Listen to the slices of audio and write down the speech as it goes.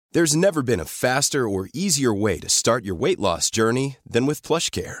There's never been a faster or easier way to start your weight loss journey than with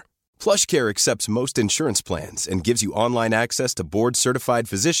PlushCare. PlushCare accepts most insurance plans and gives you online access to board-certified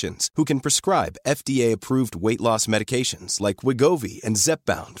physicians who can prescribe FDA-approved weight loss medications like Wegovy and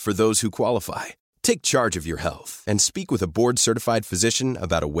Zepbound for those who qualify. Take charge of your health and speak with a board-certified physician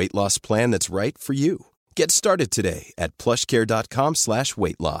about a weight loss plan that's right for you. Get started today at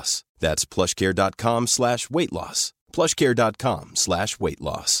plushcare.com/weight-loss. That's plushcare.com/weight-loss.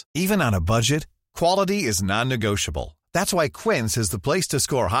 plushcare.com/weight-loss. Even on a budget, quality is non-negotiable. That's why Quince is the place to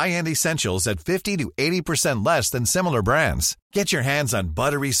score high-end essentials at 50 to 80% less than similar brands. Get your hands on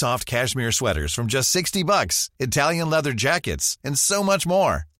buttery soft cashmere sweaters from just $60, Italian leather jackets, and so much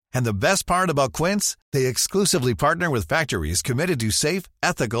more. And the best part about Quince, they exclusively partner with factories committed to safe,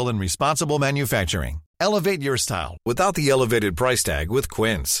 ethical, and responsible manufacturing. Elevate your style without the elevated price tag with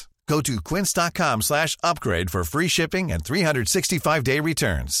Quince. Go to quince.com/upgrade for free shipping and 365-day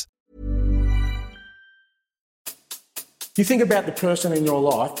returns. You think about the person in your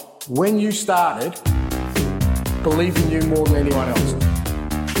life, when you started, believed in you more than anyone else.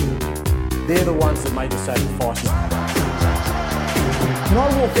 They're the ones that made the sacrifices. When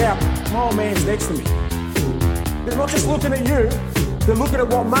I walk out, my old man's next to me. They're not just looking at you, they're looking at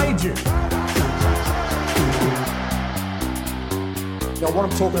what made you. I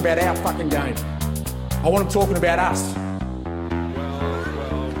want them talking about our fucking game. I want them talking about us.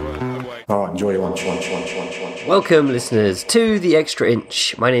 All right, enjoy your lunch. Welcome, listeners, to The Extra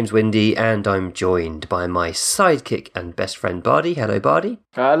Inch. My name's Windy, and I'm joined by my sidekick and best friend, Bardi. Hello, Bardi.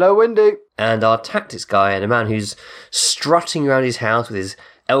 Hello, Windy. And our tactics guy, and a man who's strutting around his house with his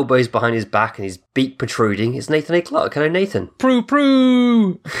elbows behind his back and his beak protruding. It's Nathan A. Clark. Hello, Nathan.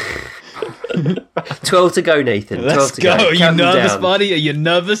 Proo. 12 to go, Nathan. Let's go. Are you nervous, buddy? Are you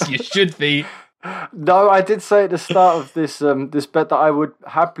nervous? You should be. No, I did say at the start of this this bet that I would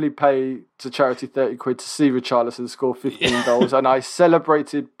happily pay to charity 30 quid to see Richarlison score 15 goals, and I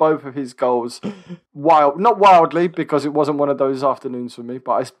celebrated both of his goals not wildly, because it wasn't one of those afternoons for me,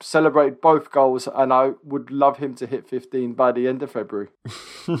 but I celebrated both goals, and I would love him to hit 15 by the end of February.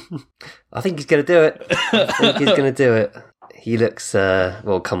 I think he's going to do it. He looks,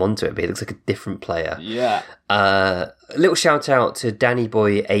 we'll come on to it, but he looks like a different player. Yeah. A little shout out to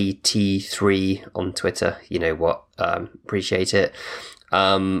DannyBoy83 on Twitter. You know what? Appreciate it.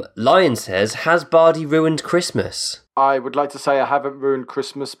 Lion says, has Bardi ruined Christmas? I would like to say I haven't ruined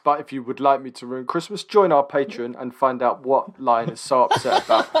Christmas, but if you would like me to ruin Christmas, join our Patreon and find out what Lion is so upset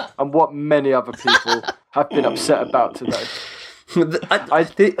about and what many other people have been upset about today.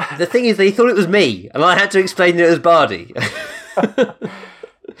 The thing is, they thought it was me, and I had to explain that it was Bardi.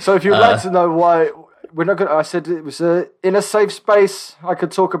 So if you'd like to know why, we're not going to, I said it was in a safe space, I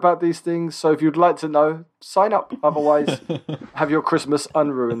could talk about these things. So if you'd like to know, sign up. Otherwise, have your Christmas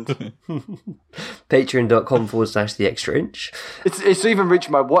unruined. Patreon.com/The Extra Inch. It's even reached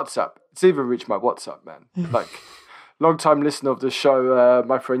my WhatsApp. Man. Like, long-time listener of the show,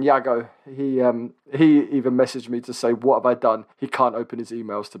 my friend Yago, he even messaged me to say, what have I done? He can't open his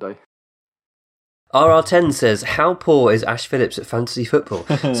emails today. RR10 says, how poor is Ash Phillips at fantasy football?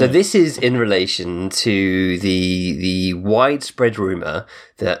 So this is in relation to the widespread rumour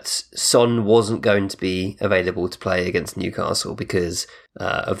that Son wasn't going to be available to play against Newcastle because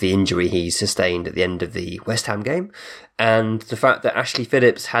of the injury he sustained at the end of the West Ham game, and the fact that Ashley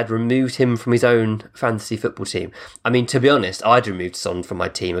Phillips had removed him from his own fantasy football team. I mean, to be honest, I'd removed Son from my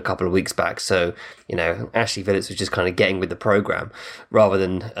team a couple of weeks back, so, you know, Ashley Phillips was just kind of getting with the programme rather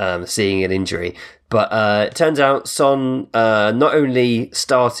than seeing an injury. But it turns out Son not only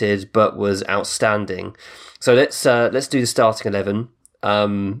started, but was outstanding. So let's do the starting 11.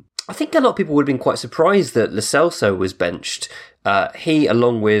 I think a lot of people would have been quite surprised that Lo Celso was benched. He,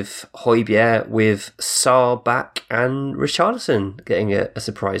 along with Højbjerg, with Sarr back, and Richarlison getting a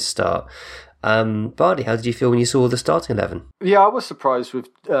surprise start. Bardi, how did you feel when you saw the starting 11? Yeah, I was surprised with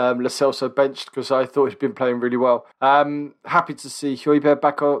Lo Celso benched because I thought he'd been playing really well. Happy to see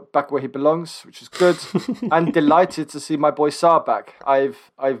Højbjerg back where he belongs, which is good, and delighted to see my boy Sarr back.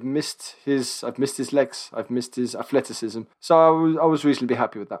 I've missed his legs, I've missed his athleticism, so I was reasonably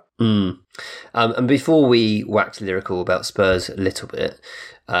happy with that. And before we wax lyrical about Spurs a little bit,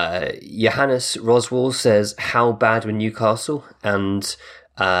 Johannes Roswell says, how bad were Newcastle? And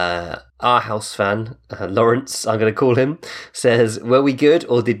our house fan, Lawrence, I'm going to call him, says, were we good,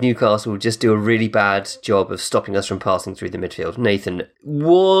 or did Newcastle just do a really bad job of stopping us from passing through the midfield? Nathan,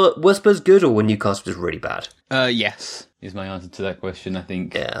 were Spurs good, or were Newcastle just really bad? Yes, is my answer to that question, I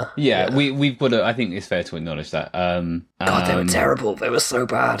think. Yeah. We've got to, I think it's fair to acknowledge that. God, they were terrible. They were so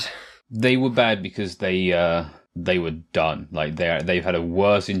bad. They were bad because they they were done. Like they've had a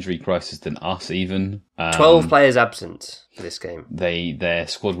worse injury crisis than us even. 12 players absent for this game. Their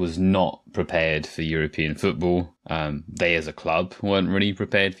squad was not prepared for European football. They as a club weren't really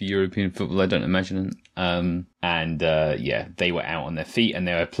prepared for European football, I don't imagine. They were out on their feet, and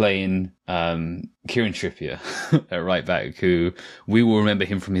they were playing Kieran Trippier at right back, who we will remember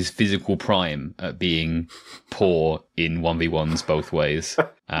him from his physical prime at being poor in 1v1s both ways.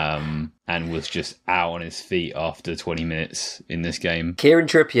 And was just out on his feet after 20 minutes in this game. Kieran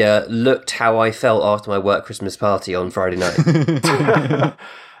Trippier looked how I felt after my work Christmas party on Friday night.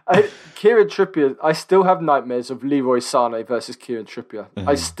 Kieran Trippier, I still have nightmares of Leroy Sané versus Kieran Trippier.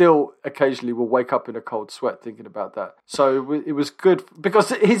 I still occasionally will wake up in a cold sweat thinking about that. So it was good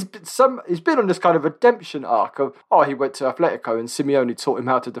because he's been on this kind of redemption arc of, he went to Atletico and Simeone taught him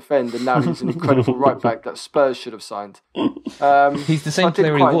how to defend, and now he's an incredible right back that Spurs should have signed. He's the same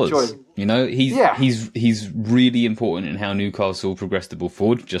player he was. You know, he's really important in how Newcastle progressed the ball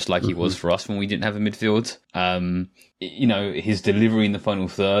forward, just like he was for us when we didn't have a midfield. You know, his delivery in the final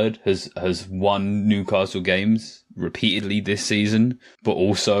third has won Newcastle games repeatedly this season, but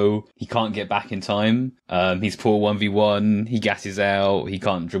also he can't get back in time. He's poor 1v1, he gasses out, he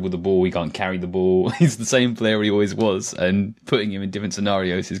can't dribble the ball, he can't carry the ball. He's the same player he always was, and putting him in different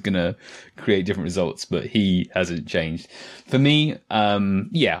scenarios is going to create different results, but he hasn't changed. For me,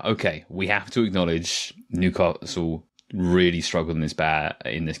 okay, we have to acknowledge Newcastle really struggled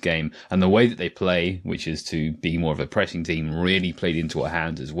in this game, and the way that they play, which is to be more of a pressing team, really played into our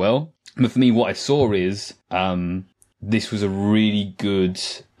hands as well. But for me, what I saw is this was a really good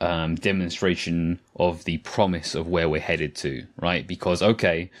demonstration of the promise of where we're headed to, right? Because,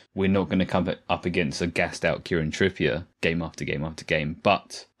 okay, we're not going to come up against a gassed out Kieran Trippier game after game after game,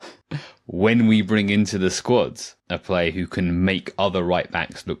 but when we bring into the squads a player who can make other right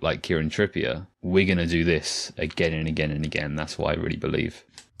backs look like Kieran Trippier, we're going to do this again and again and again. That's what I really believe.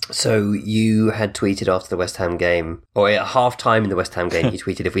 So you had tweeted after the West Ham game, or at half time in the West Ham game, you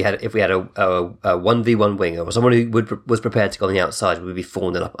tweeted if we had a 1v1 winger or someone who was prepared to go on the outside, we would be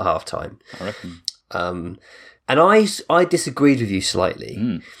 4-0 up at half time. I reckon. And I disagreed with you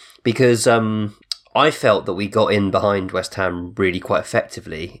slightly because I felt that we got in behind West Ham really quite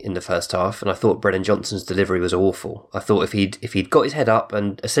effectively in the first half, and I thought Brennan Johnson's delivery was awful. I thought if he'd got his head up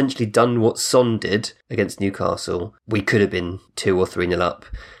and essentially done what Son did against Newcastle, we could have been 2 or 3-0 up.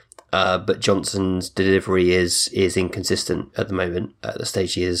 But Johnson's delivery is inconsistent at the moment, at the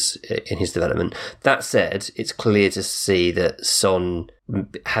stage he is in his development. That said, it's clear to see that Son,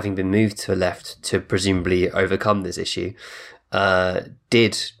 having been moved to the left to presumably overcome this issue,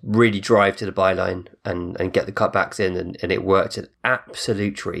 did really drive to the byline and get the cutbacks in, and it worked an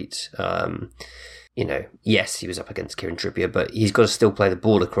absolute treat. Yes, he was up against Kieran Trippier, but he's got to still play the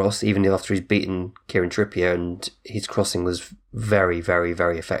ball across, even after he's beaten Kieran Trippier, and his crossing was very, very,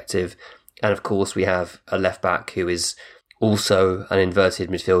 very effective. And of course, we have a left back who is also an inverted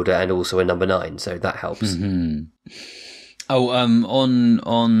midfielder and also a number 9, so that helps. Mm-hmm.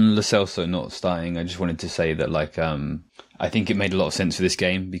 On Lo Celso not starting, I just wanted to say that I think it made a lot of sense for this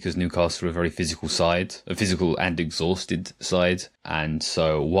game because Newcastle are a very physical side, a physical and exhausted side. And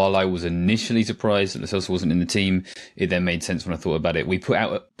so while I was initially surprised that Lo Celso wasn't in the team, it then made sense when I thought about it. We put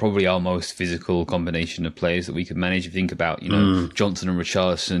out probably our most physical combination of players that we could manage. If you think about, Johnson and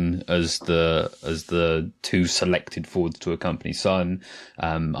Richarlison as the 2 selected forwards to accompany Son,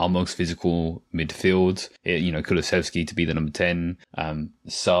 our most physical midfield, Kulusevski to be the number 10,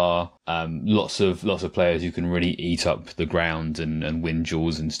 Sarr, lots of players who can really eat up the ground and win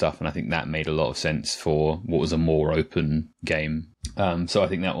duels and stuff, and I think that made a lot of sense for what was a more open game. So I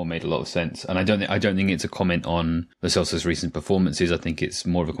think that one made a lot of sense, and I don't think it's a comment on Lo Celso's recent performances. I think it's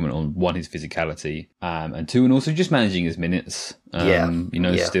more of a comment on 1, his physicality, and 2, and also just managing his minutes.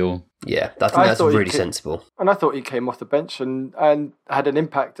 Still. Yeah, I think that's really sensible. And I thought he came off the bench and had an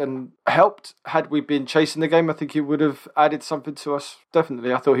impact and helped. Had we been chasing the game, I think he would have added something to us.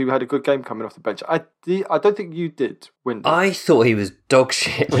 Definitely. I thought he had a good game coming off the bench. I don't think you did, Wyndham. I thought he was dog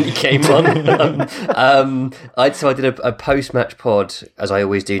shit when he came on. I did a post-match pod, as I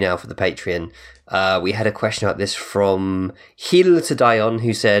always do now for the Patreon. We had a question about this from Hil to Dion,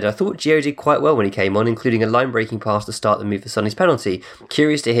 who said, I thought Gio did quite well when he came on, including a line-breaking pass to start the move for Sonny's penalty.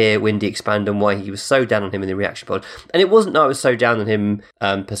 Curious to hear Windy expand on why he was so down on him in the reaction pod. And it wasn't that I was so down on him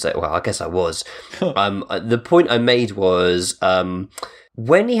per se. Well, I guess I was. The point I made was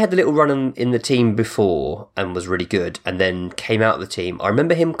when he had the little run in the team before and was really good and then came out of the team, I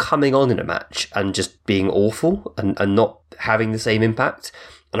remember him coming on in a match and just being awful and not having the same impact.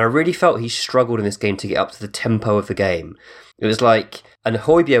 And I really felt he struggled in this game to get up to the tempo of the game. It was like, and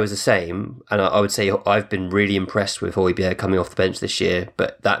Højbjerg was the same, and I would say I've been really impressed with Højbjerg coming off the bench this year,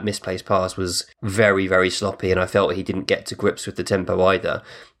 but that misplaced pass was very, very sloppy, and I felt he didn't get to grips with the tempo either.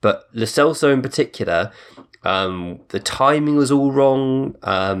 But Lo Celso in particular, the timing was all wrong.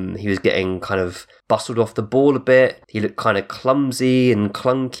 He was getting kind of bustled off the ball a bit. He looked kind of clumsy and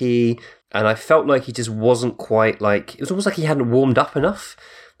clunky, and I felt like he just wasn't quite like, it was almost like he hadn't warmed up enough.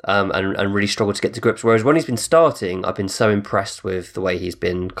 And really struggled to get to grips. Whereas when he's been starting, I've been so impressed with the way he's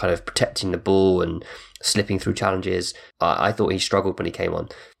been kind of protecting the ball and slipping through challenges. I thought he struggled when he came on.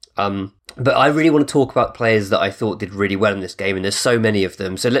 But I really want to talk about players that I thought did really well in this game, and there's so many of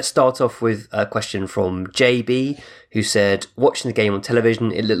them. So let's start off with a question from JB, who said, watching the game on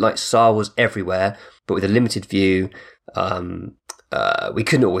television, it looked like Sarr was everywhere, but with a limited view. We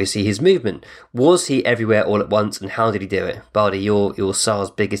couldn't always see his movement. Was he everywhere all at once, and how did he do it? Bardi, you're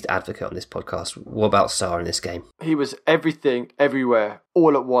Sarr's biggest advocate on this podcast. What about Sarr in this game? He was everything, everywhere,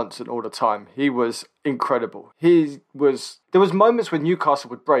 all at once and all the time. He was incredible. There was moments when Newcastle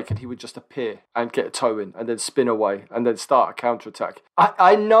would break and he would just appear and get a toe in and then spin away and then start a counter-attack.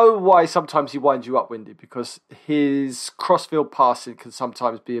 I know why sometimes he winds you up, Windy, because his crossfield passing can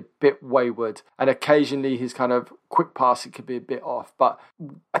sometimes be a bit wayward, and occasionally his kind of quick passing can be a bit off. But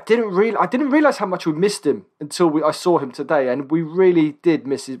I didn't realise how much we missed him until I saw him today, and we really did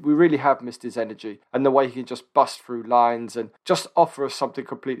miss it. We really have missed his energy and the way he can just bust through lines and just offer us something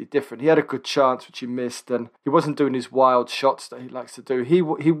completely different. He had a good chance which he missed, and he wasn't doing his wild shots that he likes to do. He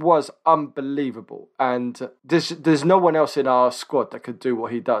was unbelievable, and there's no one else in our squad that could do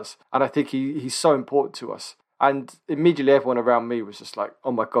what he does, and I think he's so important to us. And immediately everyone around me was just like,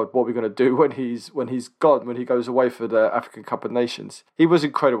 oh my God, what are we going to do when he's gone, when he goes away for the African Cup of Nations? He was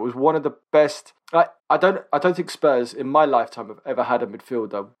incredible. It was one of the best. I don't think Spurs in my lifetime have ever had a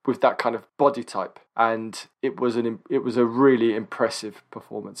midfielder with that kind of body type, and it was a really impressive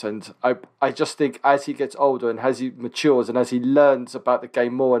performance. And I just think as he gets older and as he matures and as he learns about the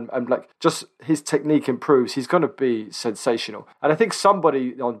game more and like just his technique improves, he's going to be sensational. And I think someone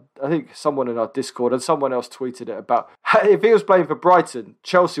in our Discord and someone else tweeted it about, if he was playing for Brighton,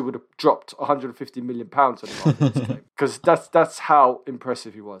 Chelsea would have dropped £150 million on him after this game, because that's how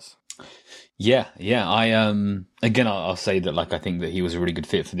impressive he was. Yeah. I'll say that I think that he was a really good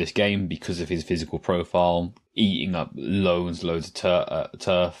fit for this game because of his physical profile, eating up loads of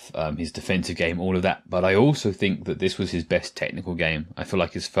turf, his defensive game, all of that. But I also think that this was his best technical game. I feel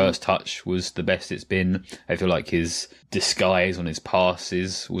like his first touch was the best it's been. I feel like his disguise on his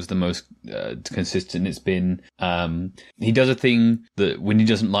passes was the most consistent it's been. He does a thing that Winnie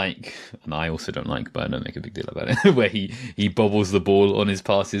doesn't like, and I also don't like, but I don't make a big deal about it, where he bobbles the ball on his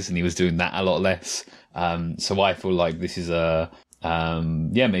passes, and he was doing that a lot less. So I feel like this is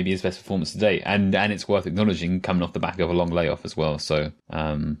maybe his best performance today, and it's worth acknowledging coming off the back of a long layoff as well. So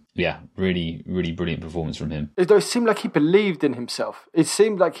really, really brilliant performance from him. It seemed like he believed in himself. It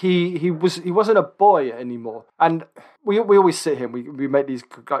seemed like he wasn't a boy anymore. And we always sit here and we make these,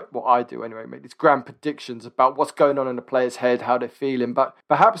 what I do anyway, make these grand predictions about what's going on in the player's head, how they're feeling. But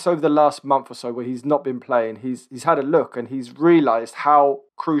perhaps over the last month or so where he's not been playing, he's had a look and he's realised how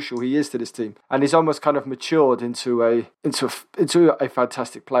crucial he is to this team, and he's almost kind of matured into a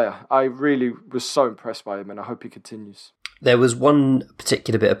fantastic player. I really was so impressed by him, and I hope he continues. There was one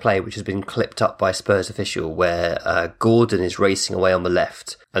particular bit of play which has been clipped up by a Spurs official where Gordon is racing away on the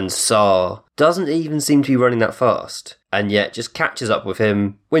left and Sarr doesn't even seem to be running that fast, and yet just catches up with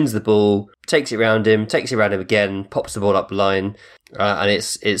him, wins the ball, takes it around him again, pops the ball up the line, and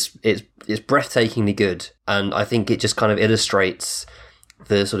it's breathtakingly good. And I think it just kind of illustrates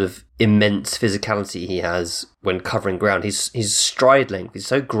the sort of immense physicality he has when covering ground. His stride length is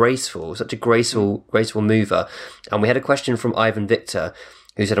so graceful, such a graceful mover. And we had a question from Ivan Victor,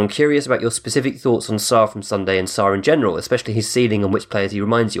 who said, I'm curious about your specific thoughts on Sarr from Sunday and Sarr in general, especially his ceiling and which players he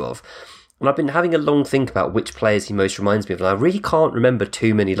reminds you of. And I've been having a long think about which players he most reminds me of, and I really can't remember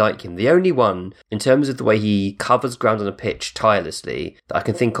too many like him. The only one, in terms of the way he covers ground on a pitch tirelessly, that I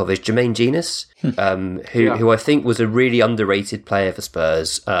can think of is Jermaine Genius, who I think was a really underrated player for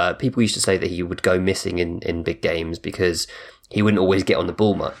Spurs. People used to say that he would go missing in big games because he wouldn't always get on the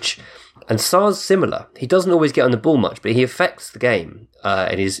ball much. And Sarr's similar. He doesn't always get on the ball much, but he affects the game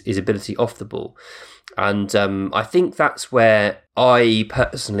and his ability off the ball. And I think that's where I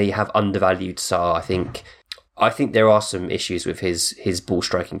personally have undervalued Sarr. I think there are some issues with his ball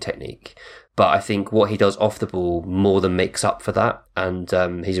striking technique, but I think what he does off the ball more than makes up for that,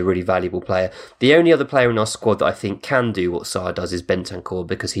 and he's a really valuable player. The only other player in our squad that I think can do what Sarr does is Bentancur,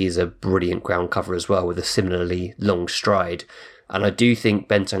 because he's a brilliant ground cover as well with a similarly long stride. And I do think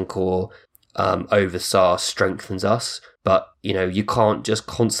Bentancur over Sarr strengthens us. But, you can't just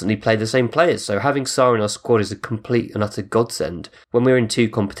constantly play the same players. So having Sarr in our squad is a complete and utter godsend. When we're in 2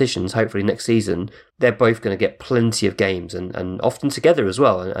 competitions, hopefully next season, they're both going to get plenty of games and often together as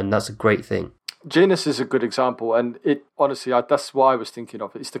well. And that's a great thing. Genus is a good example, and it honestly, that's what I was thinking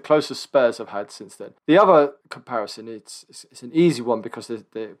of. It's the closest Spurs have had since then. The other comparison, it's an easy one because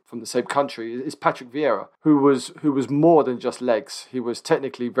they're from the same country, is Patrick Vieira, who was more than just legs. He was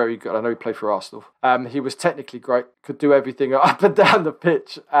technically very good. I know he played for Arsenal. He was technically great, could do everything up and down the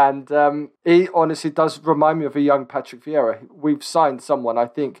pitch, and he honestly does remind me of a young Patrick Vieira. We've signed someone I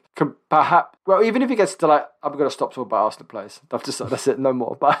think can perhaps, well, even if he gets to I'm going to stop talking about Arsenal players. That's it, no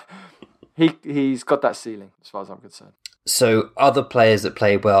more. But He's got that ceiling, as far as I'm concerned. So, other players that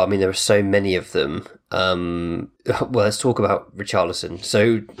play well, there are so many of them. Well, let's talk about Richarlison.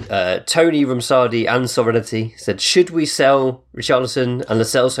 So, Tony Ramsadi and Serenity said, should we sell Richarlison and Lo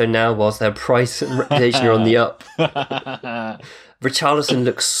Celso now whilst their price and reputation are on the up? Richarlison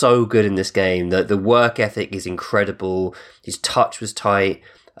looks so good in this game. The work ethic is incredible. His touch was tight.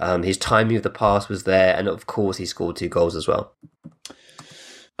 His timing of the pass was there. And, of course, he scored 2 goals as well.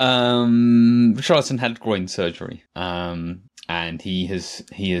 Richarlison had groin surgery, and he has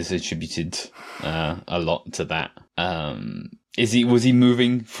attributed a lot to that. Was he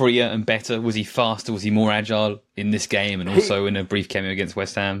moving freer and better? Was he faster? Was he more agile in this game, and also in a brief cameo against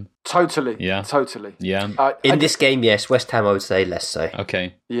West Ham? Totally. Yeah. Totally. Yeah. In this game, yes. West Ham, I would say less so.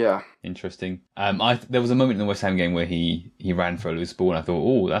 Okay. Yeah. Interesting. There was a moment in the West Ham game where he ran for a loose ball, and I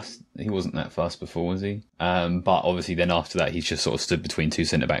thought, he wasn't that fast before, was he? But obviously, then after that, he's just sort of stood between 2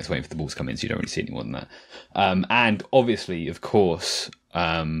 centre backs waiting for the ball to come in, so you don't really see any more than that. And obviously, of course,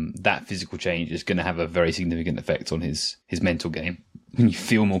 that physical change is going to have a very significant effect on his mental game. When you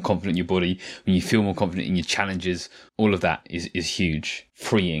feel more confident in your body, when you feel more confident in your challenges, all of that is huge.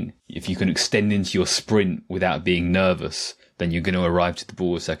 Freeing. If you can extend into your sprint without being nervous, then you're going to arrive to the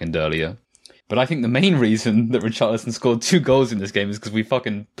ball a second earlier. But I think the main reason that Richarlison scored 2 goals in this game is because we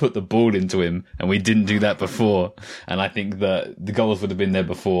fucking put the ball into him, and we didn't do that before. And I think that the goals would have been there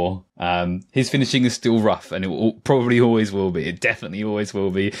before. His finishing is still rough, and it probably always will be. It definitely always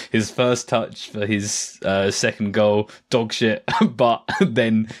will be. His first touch for his second goal, dog shit. But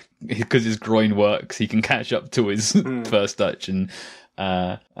then, because his groin works, he can catch up to his first touch and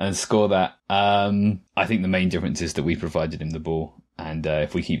score that. I think the main difference is that we provided him the ball. And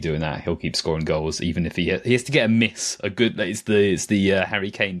if we keep doing that, he'll keep scoring goals, even if he has to get a miss. It's the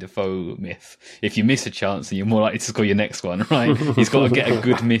Harry Kane Defoe myth. If you miss a chance, then you're more likely to score your next one, right? He's got to get a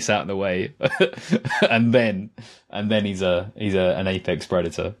good miss out of the way, and then he's an apex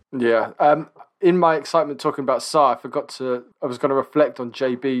predator. Yeah. In my excitement talking about Sarr, I was going to reflect on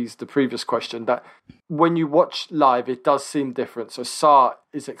the previous question, that when you watch live, it does seem different. So Sarr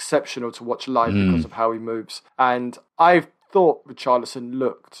is exceptional to watch live because of how he moves, and I've thought Richarlison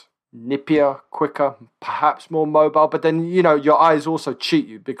looked nippier, quicker, perhaps more mobile, but then, your eyes also cheat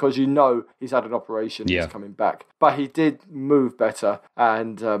you because he's had an operation, he's coming back. But he did move better,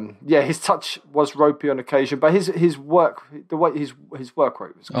 and his touch was ropey on occasion, but his work rate was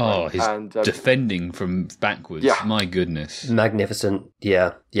great. Oh, his defending from backwards, my goodness. Magnificent,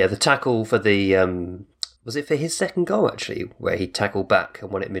 yeah. The tackle for the... was it for his second goal, actually, where he tackled back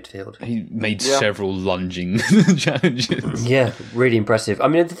and won it midfield? He made several lunging challenges. Yeah, really impressive.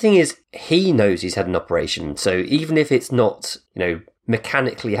 The thing is, he knows he's had an operation, so even if it's not,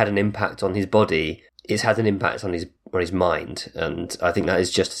 mechanically had an impact on his body, it's had an impact on his mind, and I think that is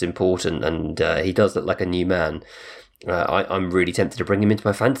just as important, and he does look like a new man. I'm really tempted to bring him into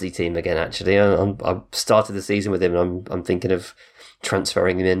my fantasy team again, actually. I started the season with him, and I'm thinking of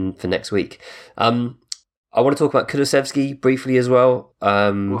transferring him in for next week. I want to talk about Kulusevski briefly as well.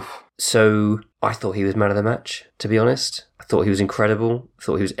 So I thought he was man of the match, to be honest. I thought he was incredible. I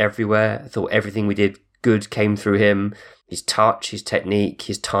thought he was everywhere. I thought everything we did good came through him. His touch, his technique,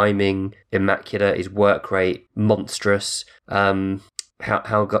 his timing, immaculate. His work rate, monstrous. How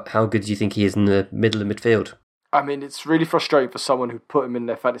good do you think he is in the middle of midfield? It's really frustrating for someone who put him in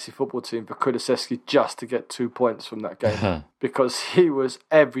their fantasy football team for Kulusevski just to get 2 points from that game because he was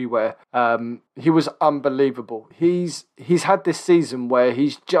everywhere. He was unbelievable. He's had this season where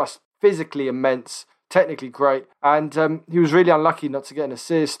he's just physically immense, technically great, and he was really unlucky not to get an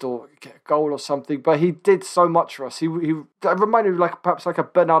assist or get a goal or something, but he did so much for us. He reminded me perhaps like a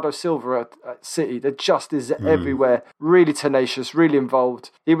Bernardo Silva at City. That just is everywhere, really tenacious, really involved.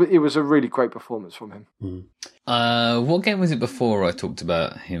 It was a really great performance from him. What game was it before I talked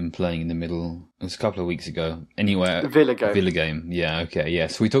about him playing in the middle? It was a couple of weeks ago. Anyway, the Villa game. Yeah, okay, yeah.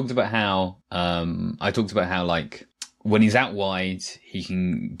 So we talked about how I talked about how when he's out wide, he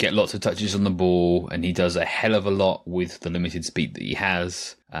can get lots of touches on the ball, and he does a hell of a lot with the limited speed that he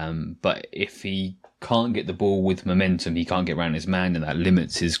has. But if he can't get the ball with momentum, he can't get around his man, and that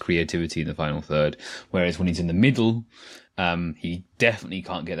limits his creativity in the final third. Whereas when he's in the middle, he definitely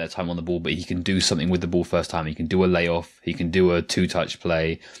can't get that time on the ball, but he can do something with the ball first time. He can do a layoff, he can do a 2-touch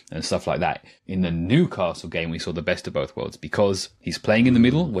play and stuff like that. In the Newcastle game, we saw the best of both worlds because he's playing in the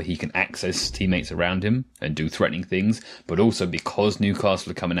middle where he can access teammates around him and do threatening things, but also because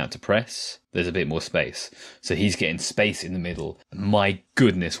Newcastle are coming out to press, there's a bit more space. So he's getting space in the middle. My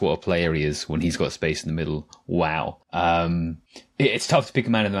goodness, what a player he is when he's got space in the middle. Wow. It's tough to pick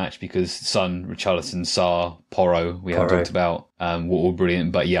a man of the match because Son, Richarlison, Sarr, Porro, we haven't talked about, were all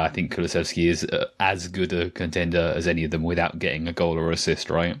brilliant. But yeah, I think Kulusevski is as good a contender as any of them without getting a goal or assist,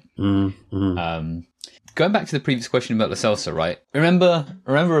 right? Going back to the previous question about Lo Celso, right? Remember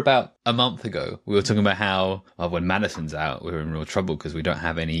about a month ago, we were talking about how when Maddison's out, we're in real trouble because we don't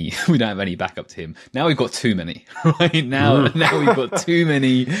have any backup to him. Now we've got too many, right? Now we've got too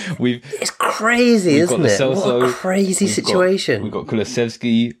many. It's crazy, isn't it? What a crazy situation. We've got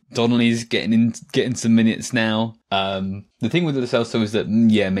Kulusevski, Donnelly's getting some minutes now. The thing with Lo Celso is that,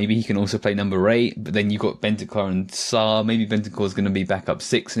 maybe he can also play number 8, but then you've got Bentancur and Sarr. Maybe Bentancur's going to be back up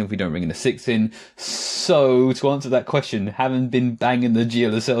 6, and if we don't bring in a 6 in. So, to answer that question, having been banging the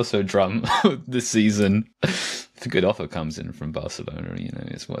Gio Lo Celso drum this season, if a good offer comes in from Barcelona,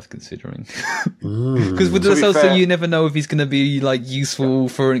 it's worth considering. Because with Lo Celso, you never know if he's going to be useful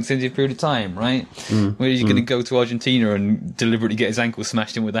for an extended period of time, right? Where is he going to go to Argentina and deliberately get his ankle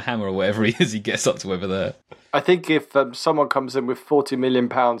smashed in with a hammer or whatever he gets up to over there? I think if someone comes in with £40 million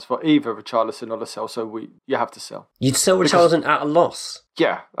for either Richarlison or Lo Celso, you have to sell. You'd sell Richarlison at a loss.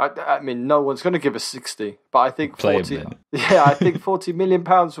 Yeah, I mean, no one's going to give us 60, but I think 40. I think £40 million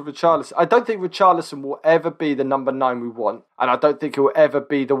for Richarlison. I don't think Richarlison will ever be the number 9 we want, and I don't think he will ever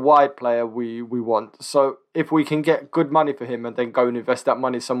be the wide player we want. So if we can get good money for him and then go and invest that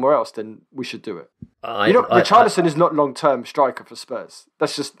money somewhere else, then we should do it. Richarlison is not long-term striker for Spurs.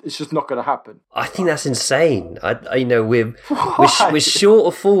 It's just not going to happen. I think that's insane. We're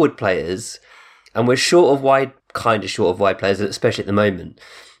short of forward players, and we're short of wide players, especially at the moment.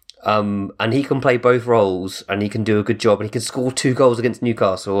 And he can play both roles, and he can do a good job, and he can score 2 goals against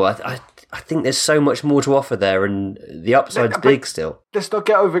Newcastle. I think there's so much more to offer there, and the upside's big still. Let's not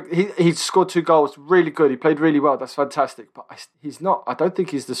get over it. He scored 2 goals, really good. He played really well. That's fantastic. But he's not. I don't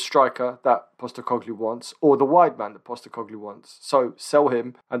think he's the striker that Postecoglou wants, or the wide man that Postecoglou wants. So sell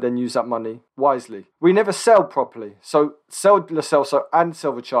him and then use that money wisely. We never sell properly. So sell Lo Celso and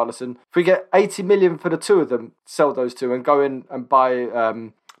sell Richarlison. If we get 80 million for the 2 of them, sell those 2 and go in and buy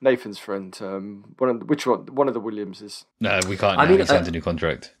Nathan's friend. Which one? One of the Williamses. No, we can't. He signed a new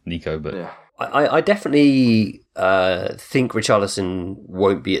contract, Nico. But yeah. I definitely think Richarlison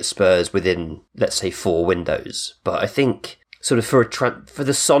won't be at Spurs within, let's say, 4 windows. But I think sort of for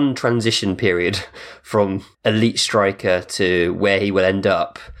the Son transition period from elite striker to where he will end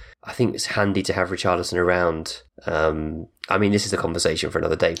up, I think it's handy to have Richarlison around. I mean, this is a conversation for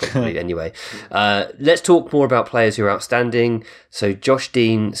another day, probably, anyway. Let's talk more about players who are outstanding. So Josh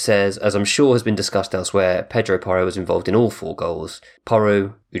Dean says, as I'm sure has been discussed elsewhere, Pedro Porro was involved in all 4 goals.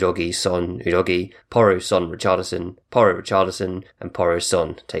 Porro, Udogie, Son, Udogie, Porro, Son, Richarlison, Porro, Richarlison, and Porro,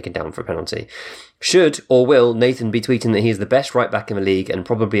 Son, taken down for a penalty. Should or will Nathan be tweeting that he is the best right back in the league and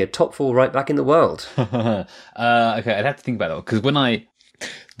probably a top 4 right back in the world? Okay, I'd have to think about that, because when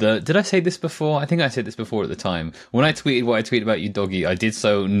did I say this before? I think I said this before at the time. When I tweeted what I tweeted about Udogie, I did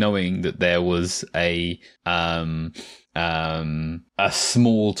so knowing that there was a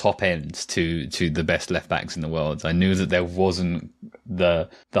small top end to the best left backs in the world. I knew that there wasn't the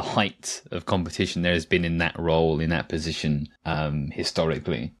height of competition there has been in that role, in that position,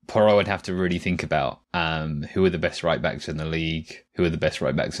 historically. Porro would have to really think about who are the best right backs in the league, who are the best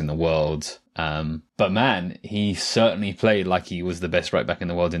right backs in the world. But man, he certainly played like he was the best right back in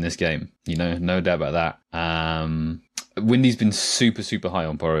the world in this game. No doubt about that. Windy's been super, super high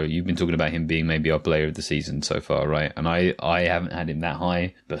on Porro. You've been talking about him being maybe our player of the season so far, right? And I haven't had him that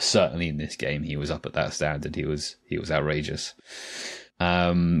high, but certainly in this game he was up at that standard. He was outrageous.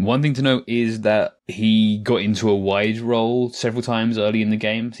 One thing to note is that he got into a wide role several times early in the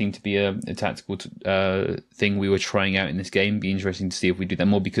game. Seemed to be a tactical thing we were trying out in this game. Be interesting to see if we do that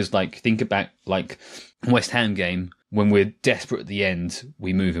more, because think about West Ham game. When we're desperate at the end,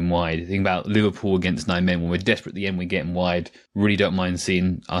 we move him wide. Think about Liverpool against 9 men. When we're desperate at the end, we get him wide. Really don't mind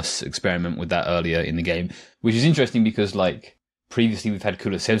seeing us experiment with that earlier in the game, which is interesting because previously we've had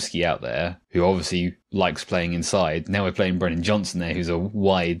Kulusevski out there, who obviously likes playing inside. Now we're playing Brennan Johnson there, who's a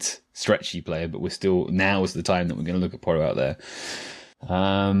wide, stretchy player, but now is the time that we're going to look at Porro out there.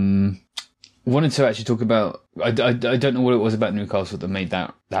 Wanted to actually talk about, I don't know what it was about Newcastle that made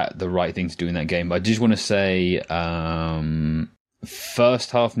that the right thing to do in that game, but I just want to say,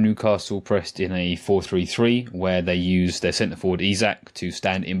 first half Newcastle pressed in a 4-3-3 where they used their centre forward Isak to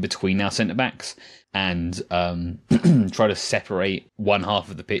stand in between our centre backs and try to separate one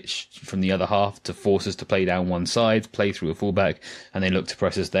half of the pitch from the other half to force us to play down one side, play through a fullback, and they look to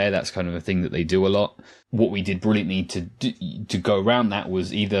press us there. That's kind of a thing that they do a lot. What we did brilliantly to go around that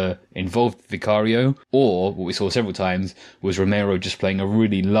was either involve Vicario, or what we saw several times was Romero just playing a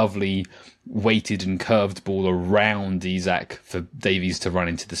really lovely weighted and curved ball around Isak for Davies to run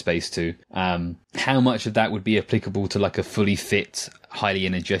into the space to. How much of that would be applicable to like a fully fit, highly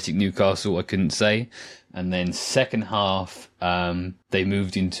energetic Newcastle, I couldn't say. And then second half, they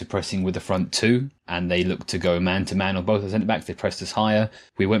moved into pressing with the front two, and they looked to go man-to-man on both the centre-backs. They pressed us higher.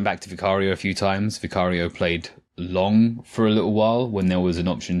 We went back to Vicario a few times. Vicario played long for a little while when there was an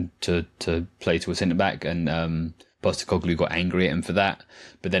option to play to a centre-back, and Postecoglou got angry at him for that.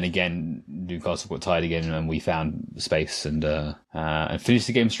 But then again, Newcastle got tired again, and we found space and finished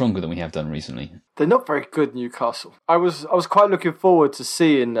the game stronger than we have done recently. They're not very good, Newcastle. I was quite looking forward to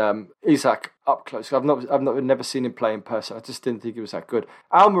seeing Isak up close. I've never seen him play in person. I just didn't think he was that good.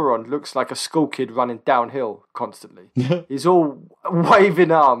 Almiron looks like a school kid running downhill constantly. He's all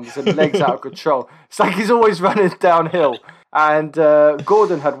waving arms and legs out of control. It's like he's always running downhill. And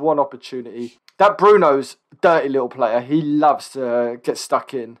Gordon had one opportunity. That Bruno's dirty little player. He loves to get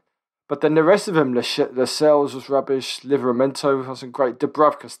stuck in. But then the rest of them, Lascelles was rubbish. Livramento wasn't great.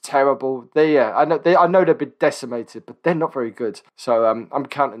 Dubravka's terrible. I know they've been decimated, but they're not very good. So I'm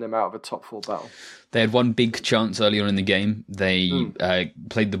counting them out of a top four battle. They had one big chance earlier in the game. They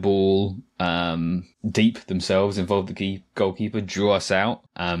played the ball deep themselves, involved the goalkeeper, drew us out,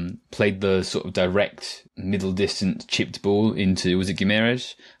 played the sort of direct middle distance chipped ball into, was it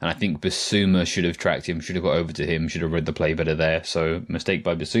Guimaraes? And I think Bissouma should have tracked him, should have got over to him, should have read the play better there. So mistake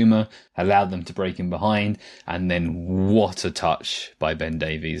by Bissouma, allowed them to break him behind, and then what a touch by Ben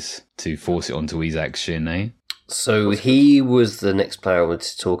Davies to force it onto Isak's shin, eh? So he was the next player I wanted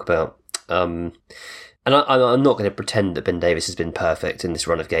to talk about. And I'm not going to pretend that Ben Davies has been perfect in this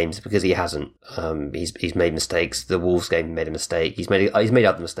run of games, because he hasn't. He's made mistakes. The Wolves game made a mistake. He's made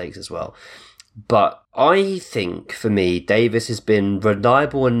other mistakes as well. But I think, for me, Davies has been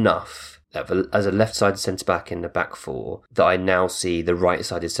reliable enough as a left-sided centre-back in the back four that I now see the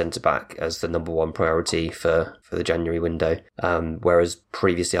right-sided centre-back as the number one priority for the January window. Whereas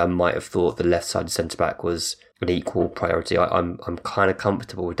previously I might have thought the left-sided centre-back was an equal priority. I'm kind of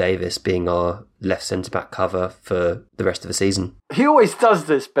comfortable with Davies being our left centre-back cover for the rest of the season. He always does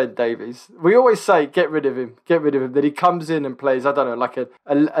this, Ben Davies. We always say, get rid of him. Then he comes in and plays, I don't know, like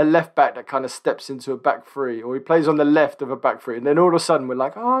a left-back that kind of steps into a back three, or he plays on the left of a back three, and then all of a sudden we're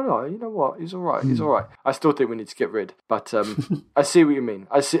like, oh, no, you know what, he's all right. I still think we need to get rid. But I see what you mean.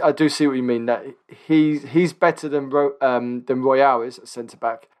 I do see what you mean, that he's better than Royale is at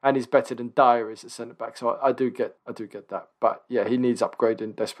centre-back, and he's better than Dyer is at centre-back. So I do get that. But yeah, he needs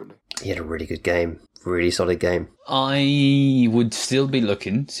upgrading desperately. He had a really good game. Really solid game. I would still be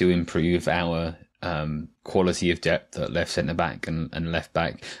looking to improve our quality of depth at left centre-back and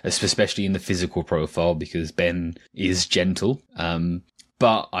left-back, especially in the physical profile, because Ben is gentle.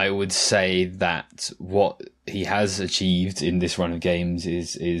 But I would say that what he has achieved in this run of games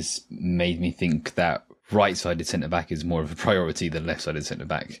is made me think that right-sided centre-back is more of a priority than left-sided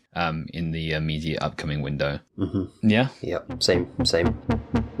centre-back in the immediate upcoming window. Mm-hmm. Yeah? Yep, same.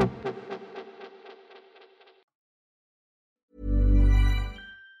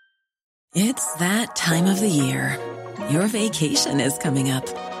 It's that time of the year. Your vacation is coming up.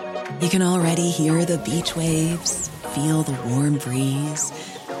 You can already hear the beach waves, feel the warm breeze,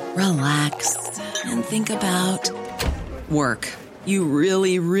 relax, and think about work. You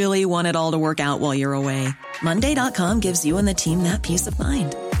really, really want it all to work out while you're away. Monday.com gives you and the team that peace of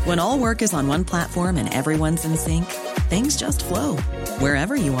mind. When all work is on one platform and everyone's in sync, things just flow.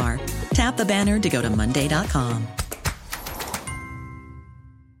 Wherever you are, tap the banner to go to Monday.com.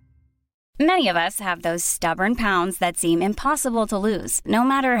 Many of us have those stubborn pounds that seem impossible to lose, no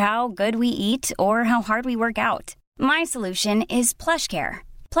matter how good we eat or how hard we work out. My solution is PlushCare.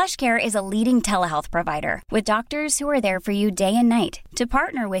 PlushCare is a leading telehealth provider with doctors who are there for you day and night to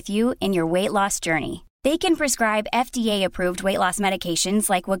partner with you in your weight loss journey. They can prescribe FDA-approved weight loss medications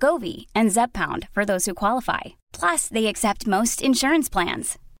like Wegovy and Zepbound for those who qualify. Plus, they accept most insurance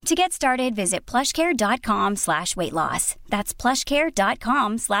plans. To get started, visit plushcare.com/weightloss. That's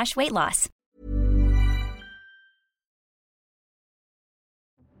plushcare.com/weightloss.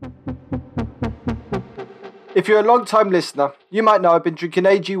 If you're a long-time listener, you might know I've been drinking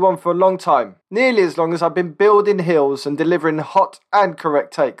AG1 for a long time, nearly as long as I've been building hills and delivering hot and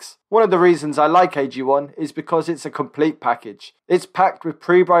correct takes. One of the reasons I like AG1 is because it's a complete package. It's packed with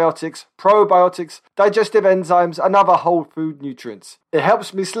prebiotics, probiotics, digestive enzymes and other whole food nutrients. It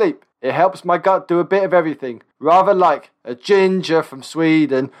helps me sleep. It helps my gut do a bit of everything, rather like a ginger from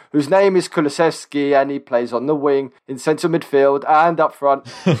Sweden whose name is Kulusevski and he plays on the wing, in central midfield and up front.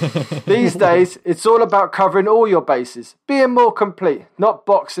 These days, it's all about covering all your bases, being more complete, not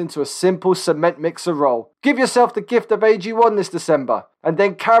boxed into a simple cement mixer roll. Give yourself the gift of AG1 this December and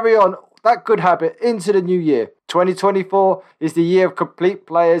then carry on that good habit into the new year. 2024 is the year of complete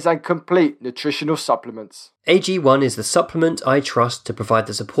players and complete nutritional supplements. AG1 is the supplement I trust to provide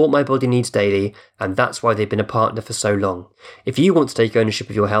the support my body needs daily, and that's why they've been a partner for so long. If you want to take ownership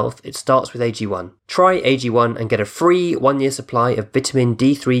of your health, it starts with AG1. Try AG1 and get a free 1-year supply of vitamin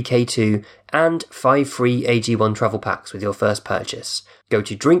D3K2 and 5 free AG1 travel packs with your first purchase. Go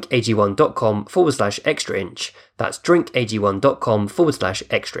to drinkag1.com/extra inch. That's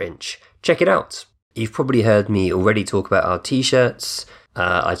drinkag1.com/extra inch. Check it out. You've probably heard me already talk about our t-shirts.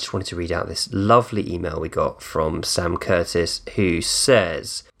 I just wanted to read out this lovely email we got from Sam Curtis, who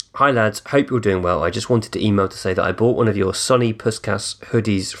says, "Hi lads, hope you're doing well. I just wanted to email to say that I bought one of your Sonny Puskas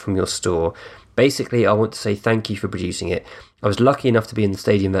hoodies from your store. Basically, I want to say thank you for producing it. I was lucky enough to be in the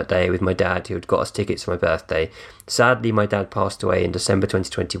stadium that day with my dad, who had got us tickets for my birthday. Sadly, my dad passed away in December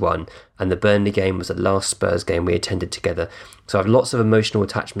 2021, and the Burnley game was the last Spurs game we attended together. So I have lots of emotional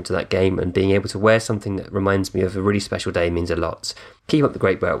attachment to that game, and being able to wear something that reminds me of a really special day means a lot. Keep up the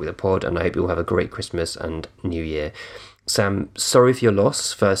great work with the pod, and I hope you all have a great Christmas and New Year." Sam, sorry for your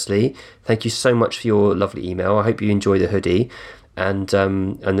loss, firstly. Thank you so much for your lovely email. I hope you enjoy the hoodie. And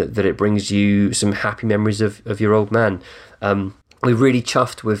that it brings you some happy memories of your old man. We're really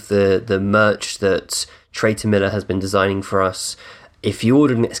chuffed with the merch that Traitor Miller has been designing for us. If you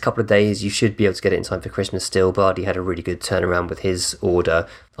order in the next couple of days, you should be able to get it in time for Christmas still. Bardi had a really good turnaround with his order.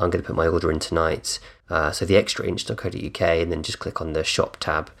 I'm going to put my order in tonight. So the extrainch.co.uk, and then just click on the shop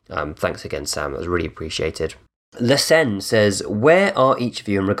tab. Thanks again, Sam. That was really appreciated. Lesen says, "Where are each of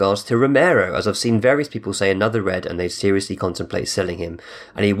you in regards to Romero? As I've seen various people say another red and they seriously contemplate selling him,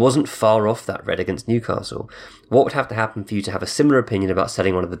 and he wasn't far off that red against Newcastle. What would have to happen for you to have a similar opinion about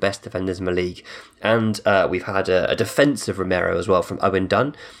selling one of the best defenders in the league?" And we've had a defence of Romero as well from Owen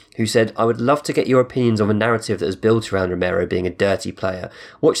Dunn, who said, "I would love to get your opinions on the narrative that is built around Romero being a dirty player.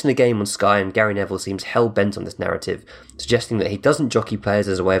 Watching the game on Sky, and Gary Neville seems hell-bent on this narrative, suggesting that he doesn't jockey players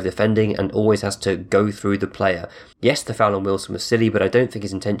as a way of defending and always has to go through the player. Yes, the foul on Wilson was silly, but I don't think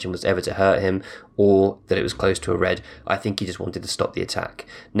his intention was ever to hurt him or that it was close to a red. I think he just wanted to stop the attack.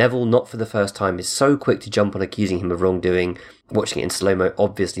 Neville, not for the first time, is so quick to jump on accusing him of wrongdoing. Watching it in slow-mo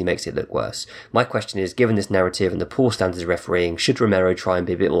obviously makes it look worse. My question is, given this narrative and the poor standards of refereeing, should Romero try and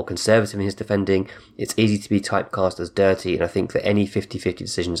be a bit more conservative in his defending? It's easy to be typecast as dirty, and I think that any 50-50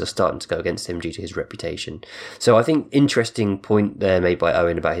 decisions are starting to go against him due to his reputation." So I think interesting point there made by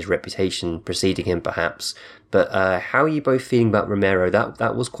Owen about his reputation preceding him, perhaps. But how are you both feeling about Romero?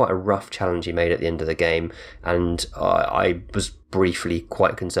 That was quite a rough challenge he made at the end of the game, and I was briefly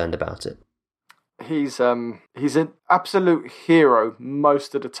quite concerned about it. He's an absolute hero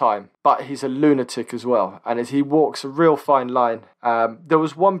most of the time, but he's a lunatic as well. And as he walks a real fine line, there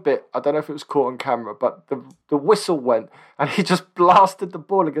was one bit, I don't know if it was caught on camera, but the whistle went and he just blasted the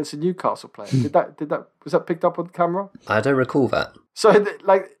ball against a Newcastle player. Was that picked up on camera? I don't recall that. So,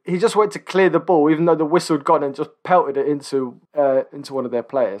 he just went to clear the ball, even though the whistle had gone, and just pelted it into one of their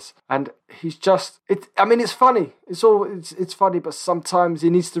players. And he's just, it's funny. It's funny, but sometimes he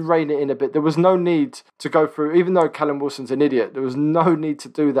needs to rein it in a bit. There was no need to go through, even though Callum Wilson's an idiot, there was no need to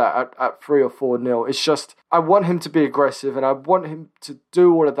do that at 3 or 4-0. It's just, I want him to be aggressive and I want him to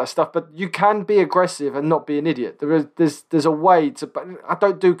do all of that stuff, but you can be aggressive and not be an idiot. There's a way to, but I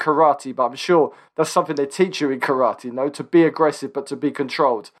don't do karate, but I'm sure that's something they teach you in karate, to be aggressive but to be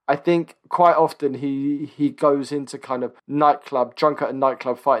controlled. I think quite often he goes into kind of drunk at a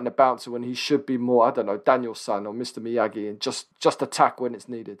nightclub fighting a bouncer when he should be more, I don't know, Daniel's son or Mr. Miyagi, and just attack when it's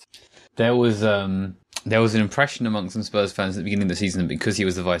needed. There was there was an impression amongst some Spurs fans at the beginning of the season that because he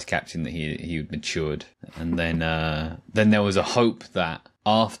was the vice captain that he had matured, and then there was a hope that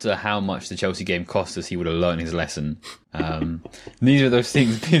after how much the Chelsea game cost us, he would have learned his lesson. Neither of those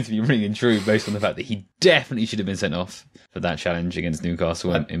things appear to be ringing true, based on the fact that he definitely should have been sent off for that challenge against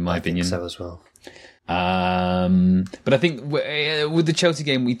Newcastle, in my opinion. I think so as well. But I think with the Chelsea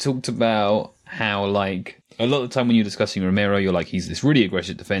game, we talked about how, like, a lot of the time when you're discussing Romero, you're like, he's this really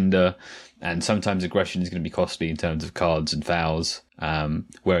aggressive defender, and sometimes aggression is going to be costly in terms of cards and fouls.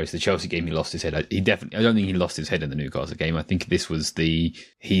 Whereas the Chelsea game, he lost his head. I don't think he lost his head in the Newcastle game. I think this was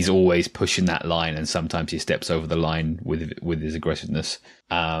he's always pushing that line, and sometimes he steps over the line with his aggressiveness.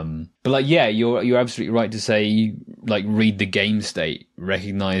 But like, yeah, you're absolutely right to say, like, read the game state,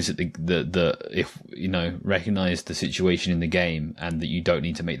 recognize that recognize the situation in the game, and that you don't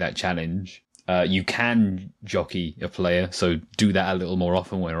need to make that challenge. You can jockey a player, so do that a little more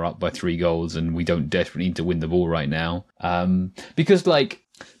often when we're up by 3 goals and we don't desperately need to win the ball right now. Because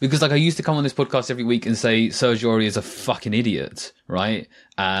I used to come on this podcast every week and say Serge Aurier is a fucking idiot, right?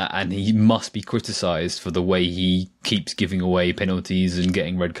 And he must be criticised for the way he keeps giving away penalties and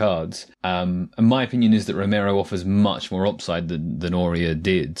getting red cards. And my opinion is that Romero offers much more upside than Aurier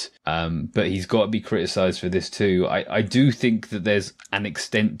did. But he's got to be criticised for this too. I do think that there's an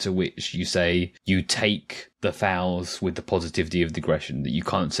extent to which you say you take the fouls with the positivity of the aggression, that you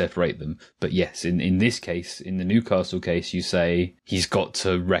can't separate them. But yes, in this case, in the Newcastle case, you say he's got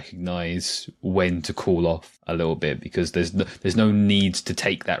to recognise when to cool off a little bit, because there's no need to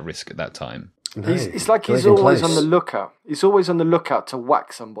take that risk at that time. No, it's like he's always on the lookout. He's always on the lookout to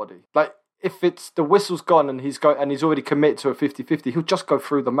whack somebody. Like, if it's the whistle's gone and he's already committed to a 50-50, he'll just go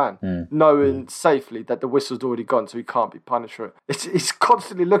through the man, knowing safely that the whistle's already gone, so he can't be punished for it. He's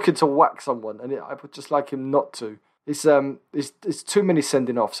constantly looking to whack someone, and I would just like him not to. It's too many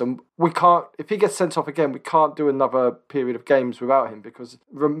sending offs, and we can't. If he gets sent off again, we can't do another period of games without him, because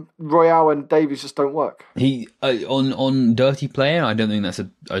Royale and Davies just don't work. He on dirty player. I don't think that's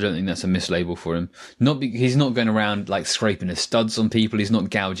a mislabel for him. He's not going around like scraping his studs on people. He's not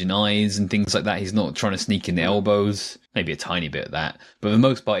gouging eyes and things like that. He's not trying to sneak in the elbows. Maybe a tiny bit of that, but for the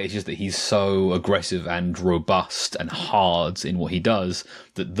most part, it's just that he's so aggressive and robust and hard in what he does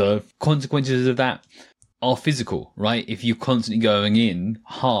that the consequences of that are physical, right? If you're constantly going in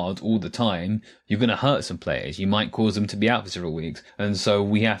hard all the time, you're going to hurt some players. You might cause them to be out for several weeks. And so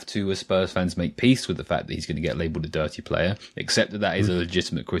we have to, as Spurs fans, make peace with the fact that he's going to get labelled a dirty player, accept that is a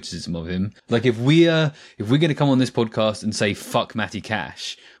legitimate criticism of him. Like, if we're going to come on this podcast and say, fuck Matty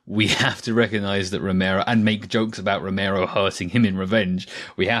Cash, we have to recognise that Romero, and make jokes about Romero hurting him in revenge.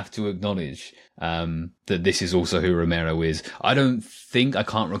 We have to acknowledge that this is also who Romero is. I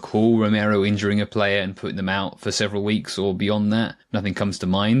can't recall Romero injuring a player and putting them out for several weeks or beyond that. Nothing comes to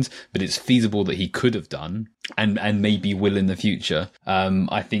mind, but it's feasible that he could have done and maybe will in the future.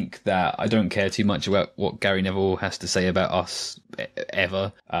 I think that I don't care too much about what Gary Neville has to say about us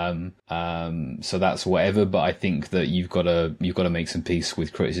ever. So that's whatever, but I think that you've got to make some peace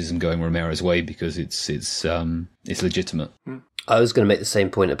with criticism going Romero's way, because it's legitimate. I was going to make the same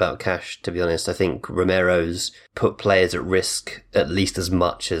point about Cash, to be honest. I think Romero's put players at risk at least as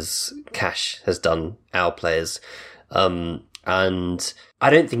much as Cash has done our players. And I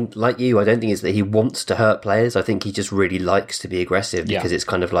don't think, like you, I don't think it's that he wants to hurt players. I think he just really likes to be aggressive, because it's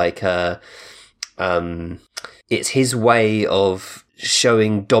kind of like, it's his way of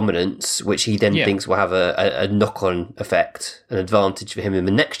showing dominance, which he then thinks will have a knock-on effect, an advantage for him in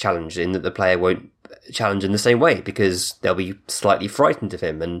the next challenge, in that the player won't challenge in the same way because they'll be slightly frightened of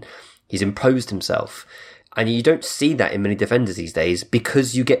him, and he's imposed himself. And you don't see that in many defenders these days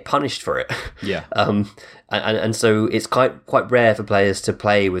because you get punished for it. Yeah. And so it's quite rare for players to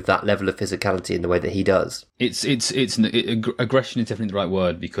play with that level of physicality in the way that he does. Aggression is definitely the right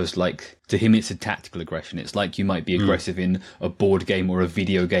word, because, like, to him it's a tactical aggression. It's like you might be aggressive in a board game or a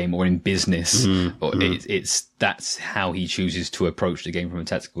video game or in business, or that's how he chooses to approach the game from a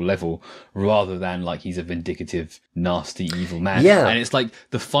tactical level, rather than like he's a vindictive, nasty, evil man. Yeah. And it's like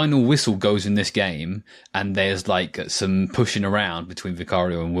the final whistle goes in this game, and there's like some pushing around between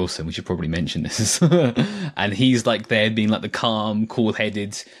Vicario and Wilson. We should probably mention this. And he's like there being like the calm,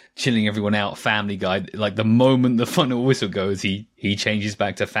 cool-headed, chilling everyone out family guy. Like, the moment the final whistle goes, he changes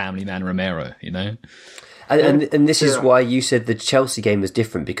back to family man Romero, you know? And this is why you said the Chelsea game was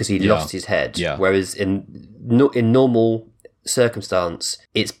different, because he lost his head. Yeah. Whereas in normal circumstance,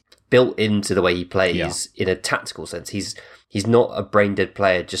 it's built into the way he plays in a tactical sense. He's not a brain dead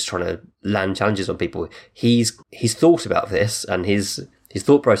player just trying to land challenges on people. He's thought about this, and his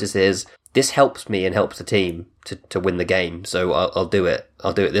thought process is, this helps me and helps the team to win the game, so I'll do it.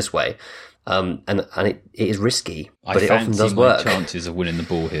 I'll do it this way. and it is risky, but it often does work. Chances of winning the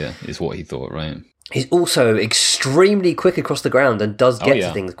ball here is what he thought, right? He's also extremely quick across the ground and does get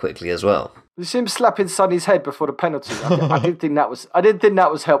to things quickly as well. You see him slapping Sonny's head before the penalty. I didn't think that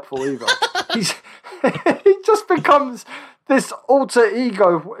was helpful either. He just becomes this alter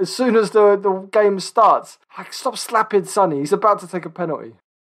ego as soon as the game starts. Like, stop slapping Sonny. He's about to take a penalty.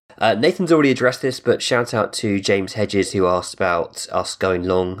 Nathan's already addressed this, but shout out to James Hedges, who asked about us going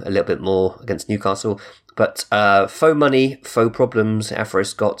long a little bit more against Newcastle. But faux money, faux problems, Afro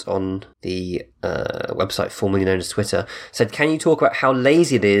Scott on the website formerly known as Twitter, said, can you talk about how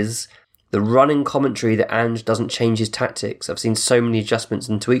lazy it is, the running commentary that Ange doesn't change his tactics? I've seen so many adjustments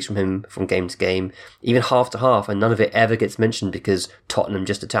and tweaks from him from game to game, even half to half, and none of it ever gets mentioned because Tottenham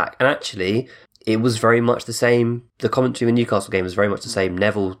just attack. And actually, it was very much the same. The commentary in the Newcastle game was very much the same.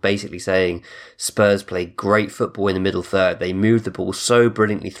 Neville basically saying Spurs played great football in the middle third. They moved the ball so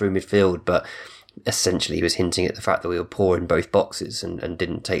brilliantly through midfield, but essentially he was hinting at the fact that we were poor in both boxes and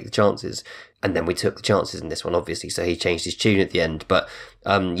didn't take the chances. And then we took the chances in this one, obviously, so he changed his tune at the end. But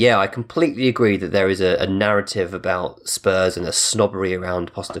I completely agree that there is a narrative about Spurs and a snobbery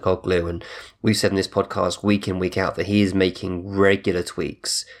around Postecoglou. And we've said in this podcast week in, week out that he is making regular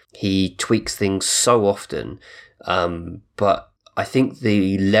tweaks. He tweaks things so often. But I think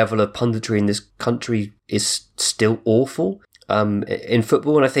the level of punditry in this country is still awful. In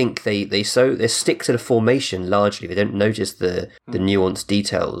football, and I think they stick to the formation largely. They don't notice the nuanced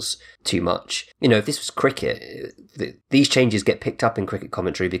details too much. You know, if this was cricket, these changes get picked up in cricket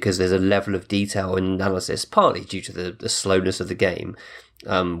commentary because there's a level of detail and analysis, partly due to the slowness of the game,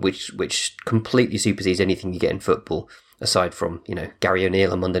 which completely supersedes anything you get in football, aside from, you know, Gary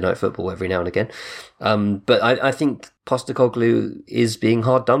O'Neill on Monday Night Football every now and again. But I think Postecoglou is being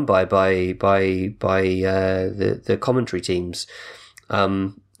hard done by the commentary teams.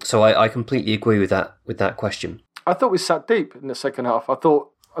 So I completely agree with that question. I thought we sat deep in the second half. I thought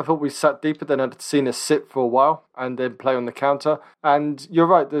we sat deeper than I'd seen us sit for a while and then play on the counter. And you're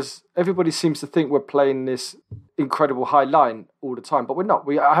right, everybody seems to think we're playing this incredible high line all the time, but we're not.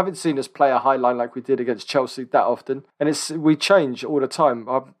 I haven't seen us play a high line like we did against Chelsea that often. And we change all the time.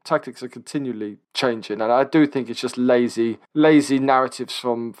 Our tactics are continually changing. And I do think it's just lazy narratives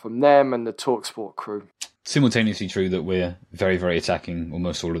from them and the TalkSport crew. Simultaneously true that we're very, very attacking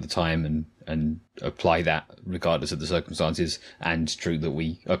almost all of the time and apply that regardless of the circumstances, and true that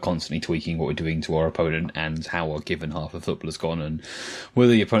we are constantly tweaking what we're doing to our opponent and how our given half of football has gone, and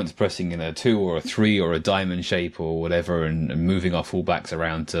whether the opponent's pressing in a 2 or a 3 or a diamond shape or whatever, and moving our fullbacks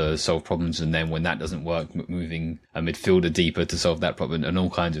around to solve problems, and then when that doesn't work, moving a midfielder deeper to solve that problem, and all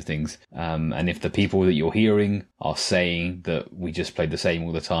kinds of things. And if the people that you're hearing are saying that we just play the same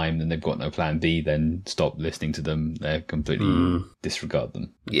all the time, then they've got no plan B, then stop listening to them. They're completely disregard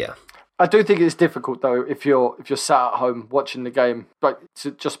them. Yeah. I do think it's difficult though if you're sat at home watching the game. Like,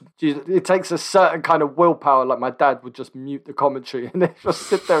 it takes a certain kind of willpower. Like, my dad would just mute the commentary and then just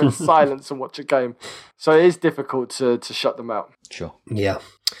sit there in silence and watch a game. So it is difficult to shut them out. Sure. Yeah.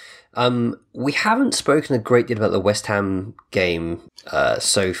 We haven't spoken a great deal about the West Ham game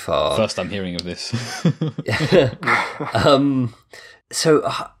so far. First I'm hearing of this.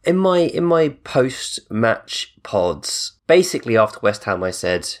 So in my post-match pods, basically after West Ham, I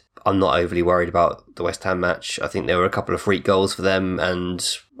said I'm not overly worried about the West Ham match. I think there were a couple of freak goals for them, and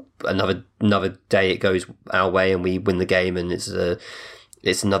another day it goes our way and we win the game, and it's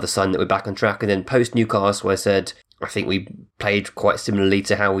another sign that we're back on track. And then post Newcastle, I said I think we played quite similarly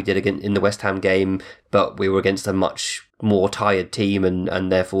to how we did again in the West Ham game, but we were against a much more tired team,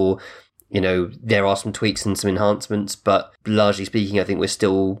 and therefore, you know, there are some tweaks and some enhancements, but largely speaking, I think we're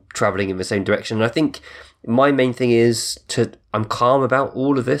still travelling in the same direction. And I think my main thing is I'm calm about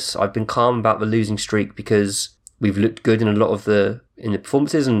all of this. I've been calm about the losing streak because we've looked good in a lot of the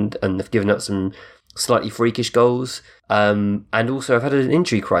performances and have given up some slightly freakish goals. And also I've had an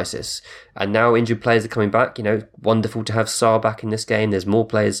injury crisis, and now injured players are coming back. You know, wonderful to have Sarr back in this game. There's more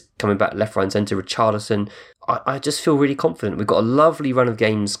players coming back left, right and centre. Richarlison. I just feel really confident. We've got a lovely run of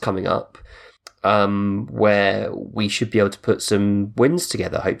games coming up where we should be able to put some wins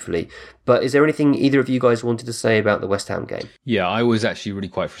together, hopefully. But is there anything either of you guys wanted to say about the West Ham game? Yeah, I was actually really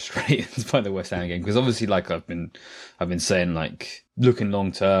quite frustrated by the West Ham game because obviously, like I've been saying, like, looking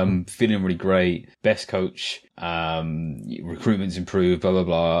long term, feeling really great, best coach, recruitment's improved, blah blah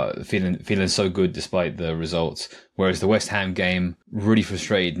blah, feeling so good despite the results. Whereas the West Ham game really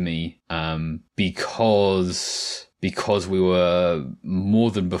frustrated me because we were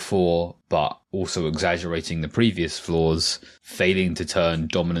more than before, but also exaggerating the previous flaws, failing to turn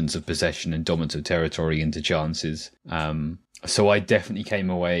dominance of possession and dominance of territory into chances. So I definitely came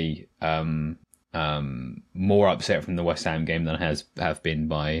away more upset from the West Ham game than I have been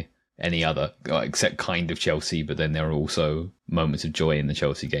by any other, except kind of Chelsea, but then there are also moments of joy in the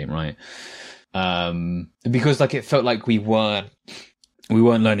Chelsea game, right? Because like it felt like we weren't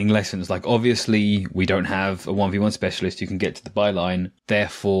learning lessons. Like obviously we don't have a 1v1 specialist who can get to the byline.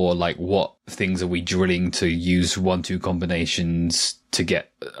 Therefore, like what things are we drilling to use 1-2 combinations to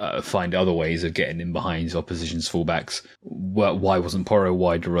get find other ways of getting in behind opposition's fullbacks? Why wasn't Porro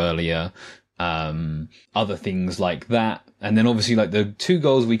wider earlier? Other things like that. And then obviously like the 2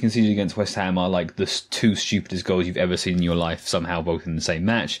 goals we conceded against West Ham are like the 2 stupidest goals you've ever seen in your life, somehow both in the same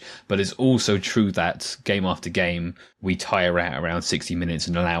match. But it's also true that game after game, we tire out around 60 minutes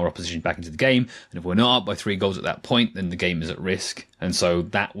and allow our opposition back into the game. And if we're not up by 3 goals at that point, then the game is at risk. And so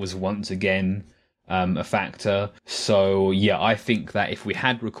that was once again a factor. So yeah, I think that if we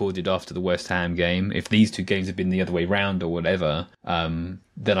had recorded after the West Ham game, if these 2 games had been the other way round or whatever,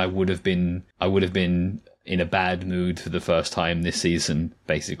 then I would have been in a bad mood for the first time this season,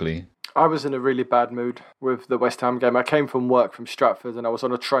 basically. I was in a really bad mood with the West Ham game. I came from work from Stratford and I was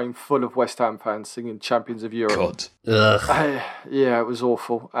on a train full of West Ham fans singing Champions of Europe. God. Yeah, it was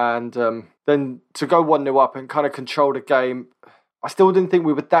awful. And then to go 1-0 up and kind of control the game, I still didn't think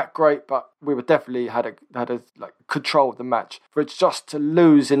we were that great, but we were definitely had a like control of the match. For it's just to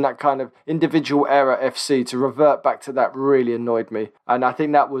lose in that kind of individual error FC, to revert back to that really annoyed me. And I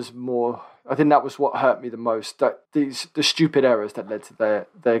think that was what hurt me the most. That the stupid errors that led to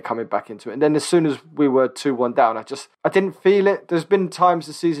their coming back into it. And then as soon as we were 2-1 down, I didn't feel it. There's been times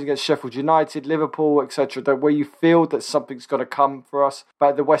this season against Sheffield United, Liverpool, etc., that where you feel that something's going to come for us.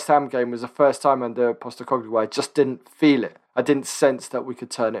 But the West Ham game was the first time under Postecoglou where I just didn't feel it. I didn't sense that we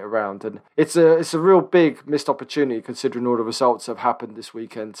could turn it around, and it's a real big missed opportunity considering all the results have happened this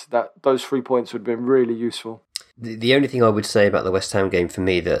weekend. That those 3 points would have been really useful. The only thing I would say about the West Ham game for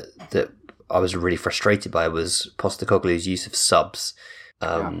me that I was really frustrated by was Postecoglou's use of subs,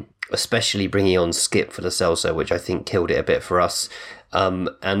 especially bringing on Skip for Lo Celso, which I think killed it a bit for us. And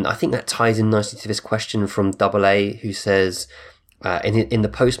I think that ties in nicely to this question from Double A, who says, in the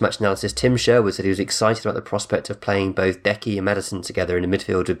post-match analysis, Tim Sherwood said he was excited about the prospect of playing both Decky and Maddison together in the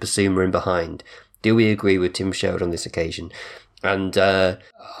midfield with Basuma in behind. Do we agree with Tim Sherwood on this occasion? And I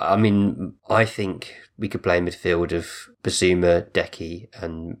mean, I think we could play a midfield of Basuma, Decky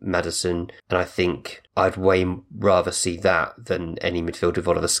and Maddison, and I think I'd way rather see that than any midfield with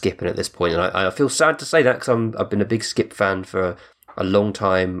Oliver Skip in at this point. And I feel sad to say that because I've been a big Skip fan for a long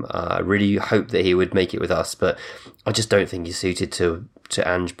time. I really hope that he would make it with us, but I just don't think he's suited to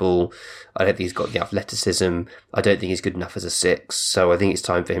Ange Ball. I don't think he's got the athleticism. I don't think he's good enough as a 6. So I think it's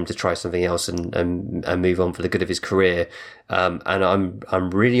time for him to try something else and move on for the good of his career. And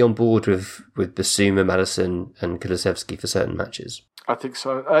I'm really on board with Basuma, Maddison and Kulusevski for certain matches. I think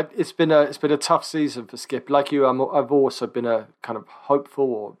so. It's been a tough season for Skip. Like you, I've also been a kind of hopeful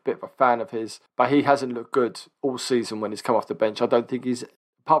or a bit of a fan of his, but he hasn't looked good all season when he's come off the bench. I don't think he's,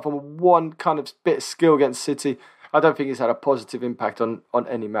 apart from one kind of bit of skill against City, I don't think he's had a positive impact on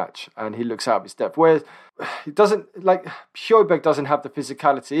any match, and he looks out of his depth. Whereas he doesn't, like, Højbjerg doesn't have the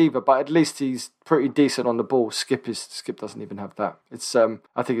physicality either, but at least he's pretty decent on the ball. Skip doesn't even have that. It's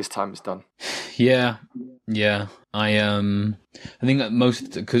I think his time is done. Yeah. I think that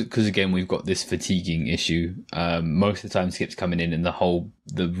most, because again we've got this fatiguing issue. Most of the time Skip's coming in, and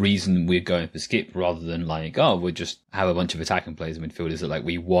the reason we're going for Skip rather than like, oh, we'll just have a bunch of attacking players in midfield, is that like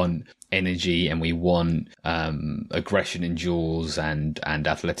we want energy and we want aggression in duels and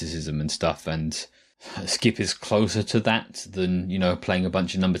athleticism and stuff, and Skip is closer to that than, you know, playing a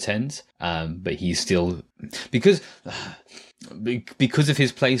bunch of number 10s. But he's still, because of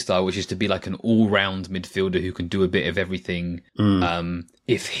his play style, which is to be like an all-round midfielder who can do a bit of everything.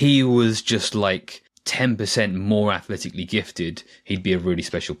 If he was just like 10% more athletically gifted, he'd be a really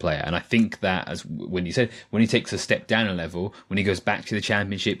special player. And I think that, as when he takes a step down a level, when he goes back to the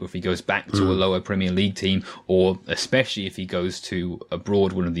Championship, or if he goes back to a lower Premier League team, or especially if he goes to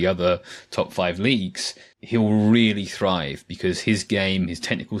abroad, one of the other top 5 leagues, he'll really thrive, because his game, his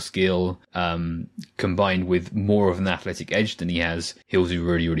technical skill, combined with more of an athletic edge than he has, he'll do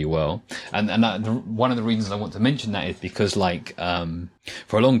really, really well. And one of the reasons I want to mention that is because, like,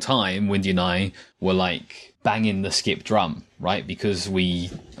 for a long time, Windy and I were like banging the Skip drum, right? Because I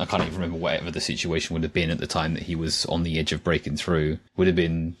can't even remember whatever the situation would have been at the time that he was on the edge of breaking through. Would have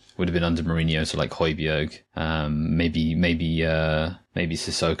been under Mourinho, so like Højbjerg, maybe maybe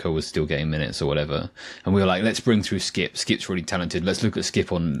Sissoko was still getting minutes or whatever. And we were like, let's bring through Skip. Skip's really talented. Let's look at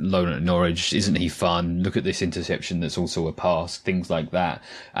Skip on loan at Norwich. Isn't he fun? Look at this interception that's also a pass, things like that.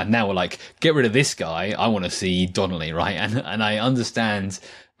 And now we're like, get rid of this guy. I want to see Donnelly, right? And I understand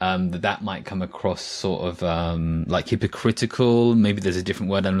that might come across sort of like hypocritical. Maybe there's a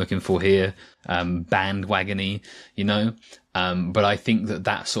different word I'm looking for here. Bandwagony, you know. But I think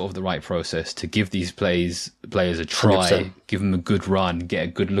that's sort of the right process to give these players a try, 100%. Give them a good run, get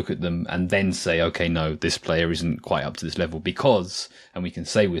a good look at them, and then say, okay, no, this player isn't quite up to this level because, and we can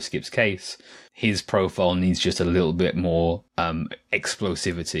say with Skip's case, his profile needs just a little bit more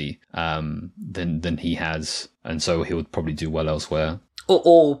explosivity than he has, and so he'll probably do well elsewhere.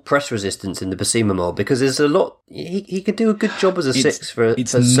 Or press resistance in the Basuma mold, because there's a lot. He could do a good job as a six for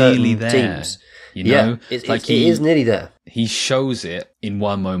certain teams. You know, it is nearly there. He shows it in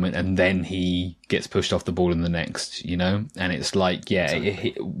one moment and then he gets pushed off the ball in the next, you know? And it's like,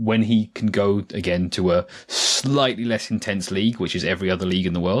 when he can go again to a slightly less intense league, which is every other league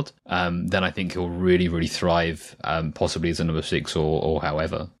in the world, then I think he'll really, really thrive, possibly as a number 6 or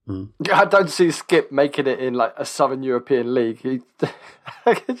however. I don't see Skip making it in like a Southern European league.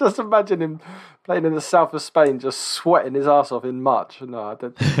 I can just imagine him playing in the south of Spain, just sweating his ass off in March. No, I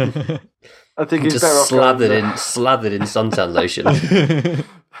don't. I think he's just better off slathered in suntan lotion.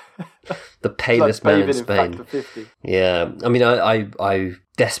 The palest man in Spain. Yeah, I mean, I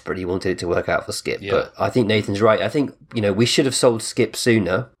desperately wanted it to work out for Skip, but I think Nathan's right. I think we should have sold Skip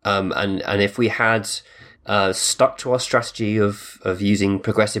sooner. And if we had stuck to our strategy of using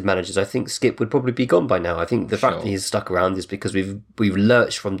progressive managers, I think Skip would probably be gone by now. I think the fact that he's stuck around is because we've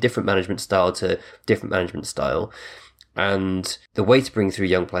lurched from different management style to different management style. And the way to bring through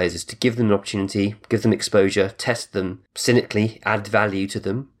young players is to give them an opportunity, give them exposure, test them cynically, add value to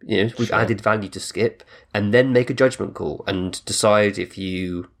them. We've added value to Skip, and then make a judgment call and decide if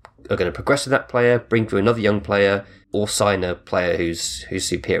you are going to progress with that player, bring through another young player, or sign a player who's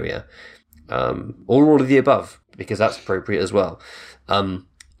superior. Or all of the above, because that's appropriate as well.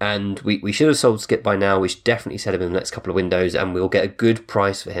 And we should have sold Skip by now. We should definitely sell him in the next couple of windows, and we'll get a good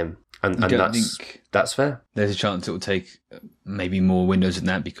price for him. And that's fair. There's a chance it will take maybe more windows than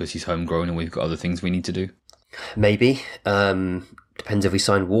that because he's homegrown and we've got other things we need to do. Maybe. Depends if we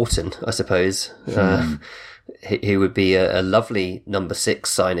sign Wharton, I suppose. He would be a lovely number 6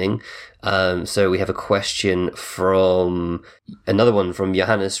 signing. So we have a question from another one from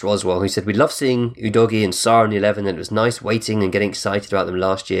Johannes Roswell, who said, we love seeing Udogie and Sarr in the 11, and it was nice waiting and getting excited about them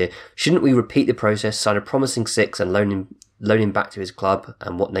last year. Shouldn't we repeat the process, sign a promising 6 and loan him back to his club?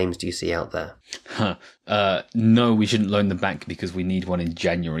 And what names do you see out there? No, we shouldn't loan them back because we need one in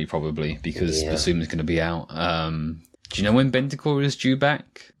January probably, because Basuma's going to be out. Do you know when Bentancur is due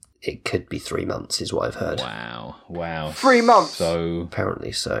back? It could be 3 months, is what I've heard. Wow. 3 months? So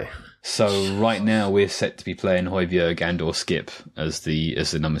apparently so. So right now we're set to be playing Højbjerg and or Skip as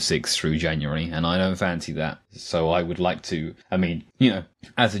the number 6 through January, and I don't fancy that. So I would like to,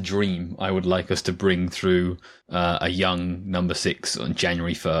 as a dream, I would like us to bring through a young number 6 on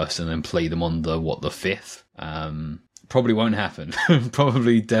January 1st and then play them on the 5th. Probably won't happen.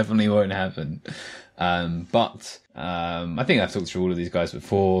 Definitely won't happen. But I think I've talked through all of these guys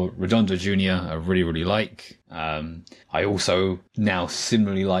before. Redondo Jr. I really, really like. I also now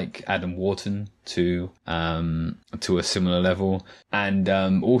similarly like Adam Wharton to a similar level. And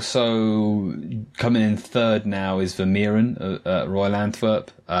also coming in third now is Vermeeren at Royal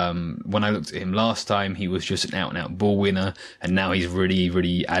Antwerp. When I looked at him last time, he was just an out-and-out ball winner, and now he's really,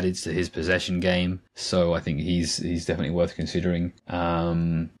 really added to his possession game. So I think he's definitely worth considering.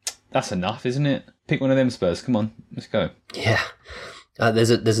 That's enough, isn't it? Pick one of them, Spurs. Come on, let's go. Yeah.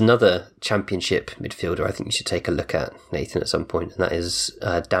 There's another Championship midfielder I think you should take a look at, Nathan, at some point, and that is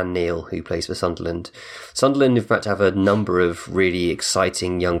Dan Neil, who plays for Sunderland. Sunderland, in fact, have a number of really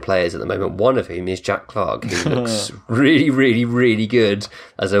exciting young players at the moment, one of whom is Jack Clark, who looks really, really, really good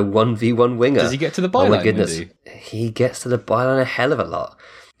as a 1v1 winger. Does he get to the byline? Oh my goodness. He gets to the byline a hell of a lot.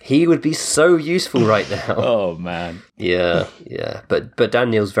 He would be so useful right now. Oh, man. Yeah. But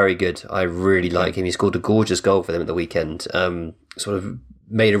Dan Neil's very good. I really like him. He scored a gorgeous goal for them at the weekend. Sort of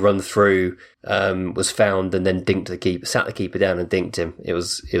made a run through, was found, and then sat the keeper down and dinked him. It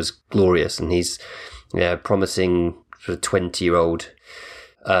was glorious. And he's promising sort of 20-year-old.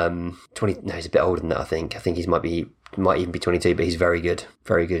 He's a bit older than that, I think. I think he might even be 22, but he's very good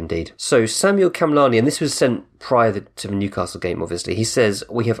indeed. So Samuel Kamlani, and this was sent prior to the Newcastle game, obviously. He says,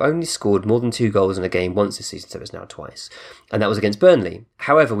 we have only scored more than 2 goals in a game once this season, so it's now twice. And that was against Burnley.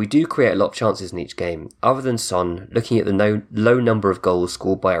 However, we do create a lot of chances in each game. Other than Son, looking at the low number of goals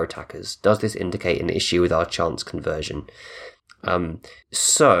scored by our attackers, does this indicate an issue with our chance conversion?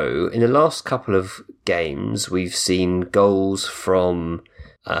 So in the last couple of games, we've seen goals from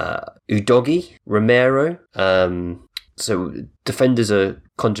Udogie, Romero. So defenders are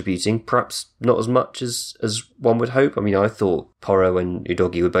contributing, perhaps not as much as one would hope. I mean, I thought Porro and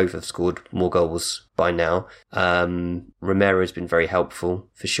Udogie would both have scored more goals by now. Romero has been very helpful,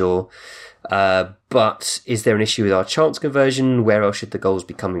 for sure. But is there an issue with our chance conversion? Where else should the goals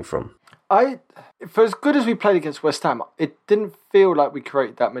be coming from? For as good as we played against West Ham, it didn't feel like we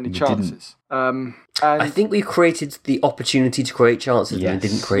created that many chances. And I think we created the opportunity to create chances and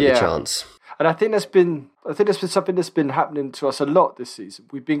didn't create the chance. And I think that's been something that's been happening to us a lot this season.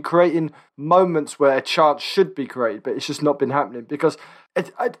 We've been creating moments where a chance should be created, but it's just not been happening because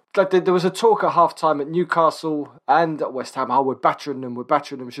there was a talk at half-time at Newcastle and at West Ham, we're battering them,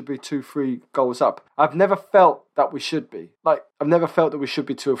 we should be 2-3 goals up. I've never felt that we should be. I've never felt that we should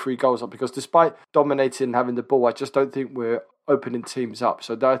be 2 or 3 goals up because despite dominating and having the ball, I just don't think we're opening teams up.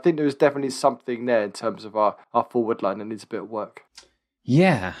 So I think there was definitely something there in terms of our forward line that needs a bit of work.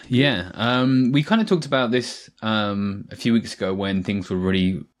 Yeah. We kind of talked about this a few weeks ago when things were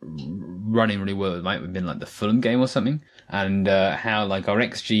really running really well. It might have been like the Fulham game or something, and how like our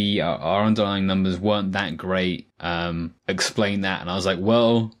XG, our underlying numbers weren't that great. Explain that, and I was like,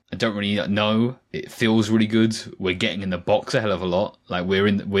 well, I don't really know. It feels really good. We're getting in the box a hell of a lot. Like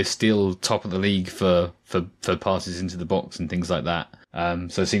we're still top of the league for passes into the box and things like that.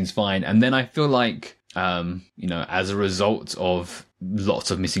 So it seems fine. And then I feel like as a result of lots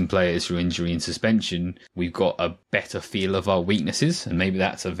of missing players through injury and suspension, we've got a better feel of our weaknesses, and maybe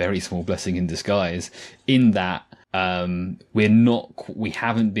that's a very small blessing in disguise in that we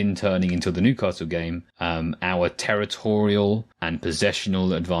haven't been turning until the Newcastle game our territorial and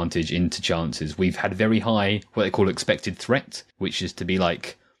possessional advantage into chances. We've had very high what they call expected threat, which is to be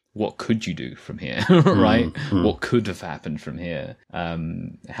like, what could you do from here, right? What could have happened from here?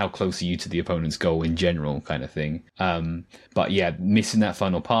 How close are you to the opponent's goal in general, kind of thing. But yeah, missing that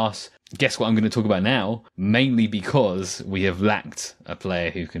final pass. Guess what I'm going to talk about now? Mainly because we have lacked a player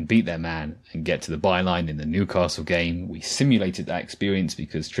who can beat their man and get to the byline in the Newcastle game. We simulated that experience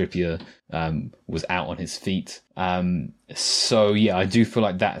because Trippier was out on his feet. So yeah, I do feel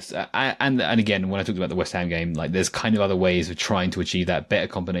like that's and again, when I talked about the West Ham game, like there's kind of other ways of trying to achieve that better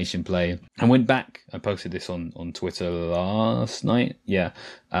combination play. I went back, I posted this on Twitter last night. Yeah.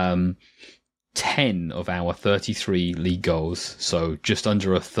 10 of our 33 league goals, so just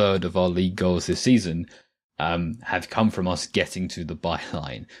under a third of our league goals this season, have come from us getting to the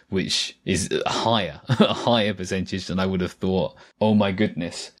byline, which is a higher percentage than I would have thought. Oh my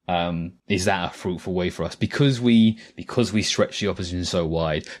goodness. Is that a fruitful way for us? Because we stretch the opposition so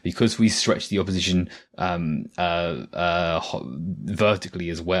wide, because we stretch the opposition vertically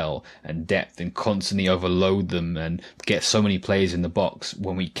as well, and depth, and constantly overload them and get so many players in the box.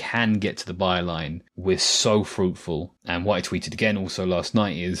 When we can get to the byline, we're so fruitful. And what I tweeted again also last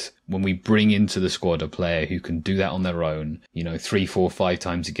night is when we bring into the squad a player who can do that on their own, 3, 4, 5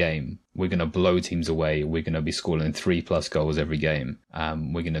 times a game, we're going to blow teams away. We're going to be scoring 3+ goals every game.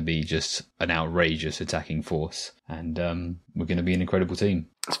 We're going to be just an outrageous attacking force. And we're going to be an incredible team.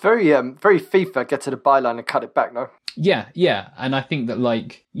 It's very FIFA, get to the byline and cut it back, no? Yeah. And I think that,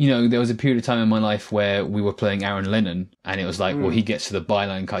 there was a period of time in my life where we were playing Aaron Lennon, and it was like, well, he gets to the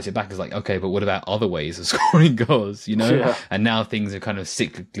byline and cuts it back. It's like, okay, but what about other ways of scoring goals, Yeah. And now things have kind of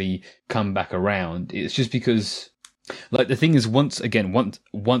cyclically come back around. It's just because... the thing is, once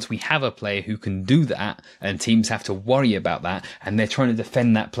we have a player who can do that, and teams have to worry about that, and they're trying to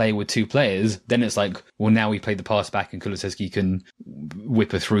defend that player with 2 players, then it's like, well, now we play the pass back, and Kulusevski can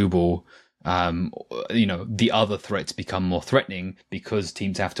whip a through ball. The other threats become more threatening because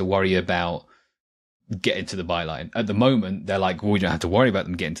teams have to worry about getting to the byline. At the moment, they're like, well, we don't have to worry about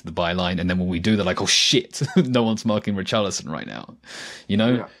them getting to the byline, and then when we do, they're like, oh shit, no one's marking Richarlison right now.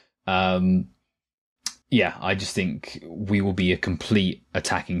 Yeah, I just think we will be a complete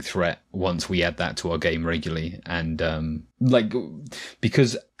attacking threat once we add that to our game regularly. And,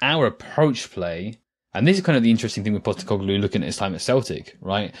 because our approach play, and this is kind of the interesting thing with Postecoglou looking at his time at Celtic,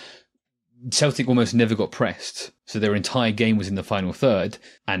 right? Celtic almost never got pressed, so their entire game was in the final third,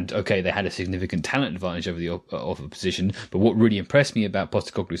 and okay, they had a significant talent advantage over the opposition, but what really impressed me about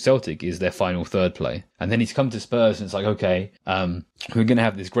Postecoglou Celtic is their final third play. And then he's come to Spurs, and it's like, okay, we're going to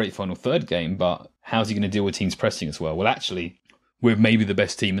have this great final third game, but how's he going to deal with teams pressing as well? Well, actually, we're maybe the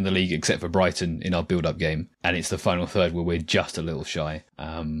best team in the league except for Brighton in our build-up game, and it's the final third where we're just a little shy.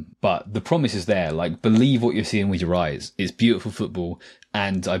 But the promise is there. Like, believe what you're seeing with your eyes. It's beautiful football,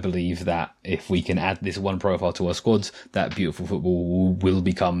 and I believe that if we can add this one profile to our squads, that beautiful football will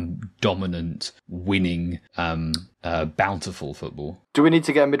become dominant, winning, bountiful football. Do we need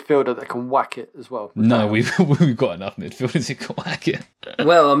to get a midfielder that can whack it as well? No, we've got enough midfielders who can whack it.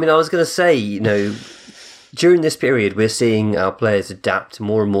 Well, I mean, I was going to say, during this period, we're seeing our players adapt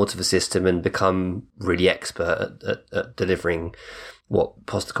more and more to the system and become really expert at delivering what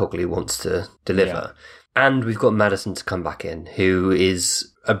Postecoglou wants to deliver. Yeah. And we've got Maddison to come back in, who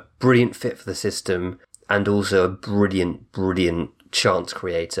is a brilliant fit for the system and also a brilliant, brilliant chance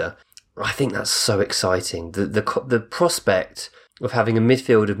creator. I think that's so exciting. The prospect of having a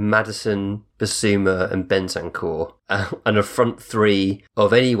midfield of Maddison, Basuma and Bentancur, and a front three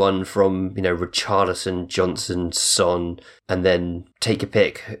of anyone from, Richarlison, Johnson, Son, and then take your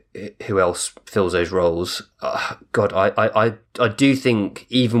pick who else fills those roles. God, I do think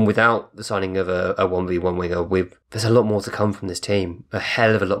even without the signing of a 1v1 winger, there's a lot more to come from this team. A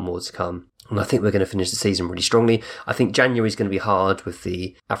hell of a lot more to come. And I think we're going to finish the season really strongly. I think January is going to be hard with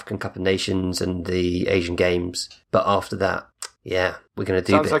the African Cup of Nations and the Asian Games. But after that, yeah, we're going to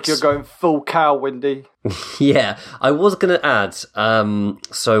do Sounds like you're going full cow, Windy. Yeah, I was going to add,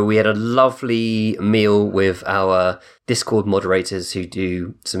 so we had a lovely meal with our Discord moderators who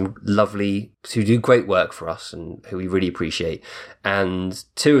do great work for us and who we really appreciate. And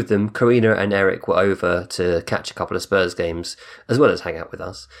two of them, Karina and Eric, were over to catch a couple of Spurs games as well as hang out with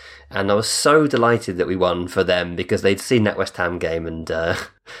us. And I was so delighted that we won for them because they'd seen that West Ham game and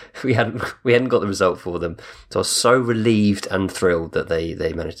we hadn't got the result for them. So I was so relieved and thrilled that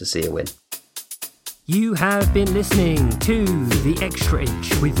they managed to see a win. You have been listening to The Extra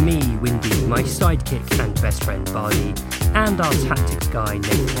Inch with me, Windy, my sidekick and best friend, Bardi, and our tactics guy,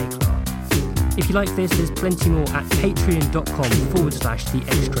 Nathan A. Clark. If you like this, there's plenty more at patreon.com/The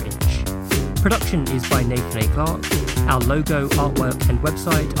Extra Inch. Production is by Nathan A. Clark. Our logo, artwork and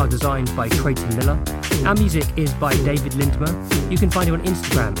website are designed by Trayton Miller. Our music is by David Lindmer. You can find him on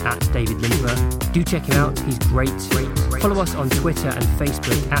Instagram at David Lindmer. Do check him out, he's great. Follow us on Twitter and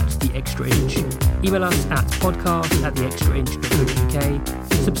Facebook at The Extra Inch. Email us at podcast@theextrainch.co.uk.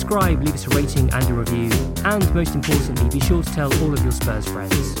 Subscribe, leave us a rating and a review. And most importantly, be sure to tell all of your Spurs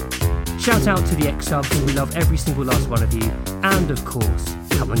friends. Shout out to the ex-subs, we love every single last one of you. And of course,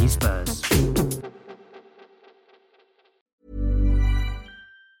 come on you Spurs.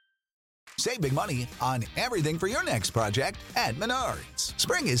 Save big money on everything for your next project at Menards.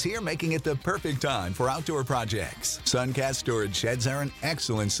 Spring is here, making it the perfect time for outdoor projects. Suncast storage sheds are an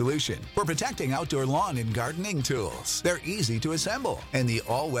excellent solution for protecting outdoor lawn and gardening tools. They're easy to assemble, and the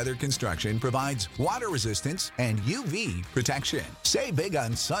all-weather construction provides water resistance and UV protection. Save big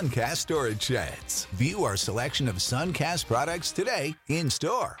on Suncast storage sheds. View our selection of Suncast products today in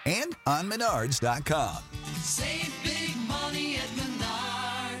store and on Menards.com. Save big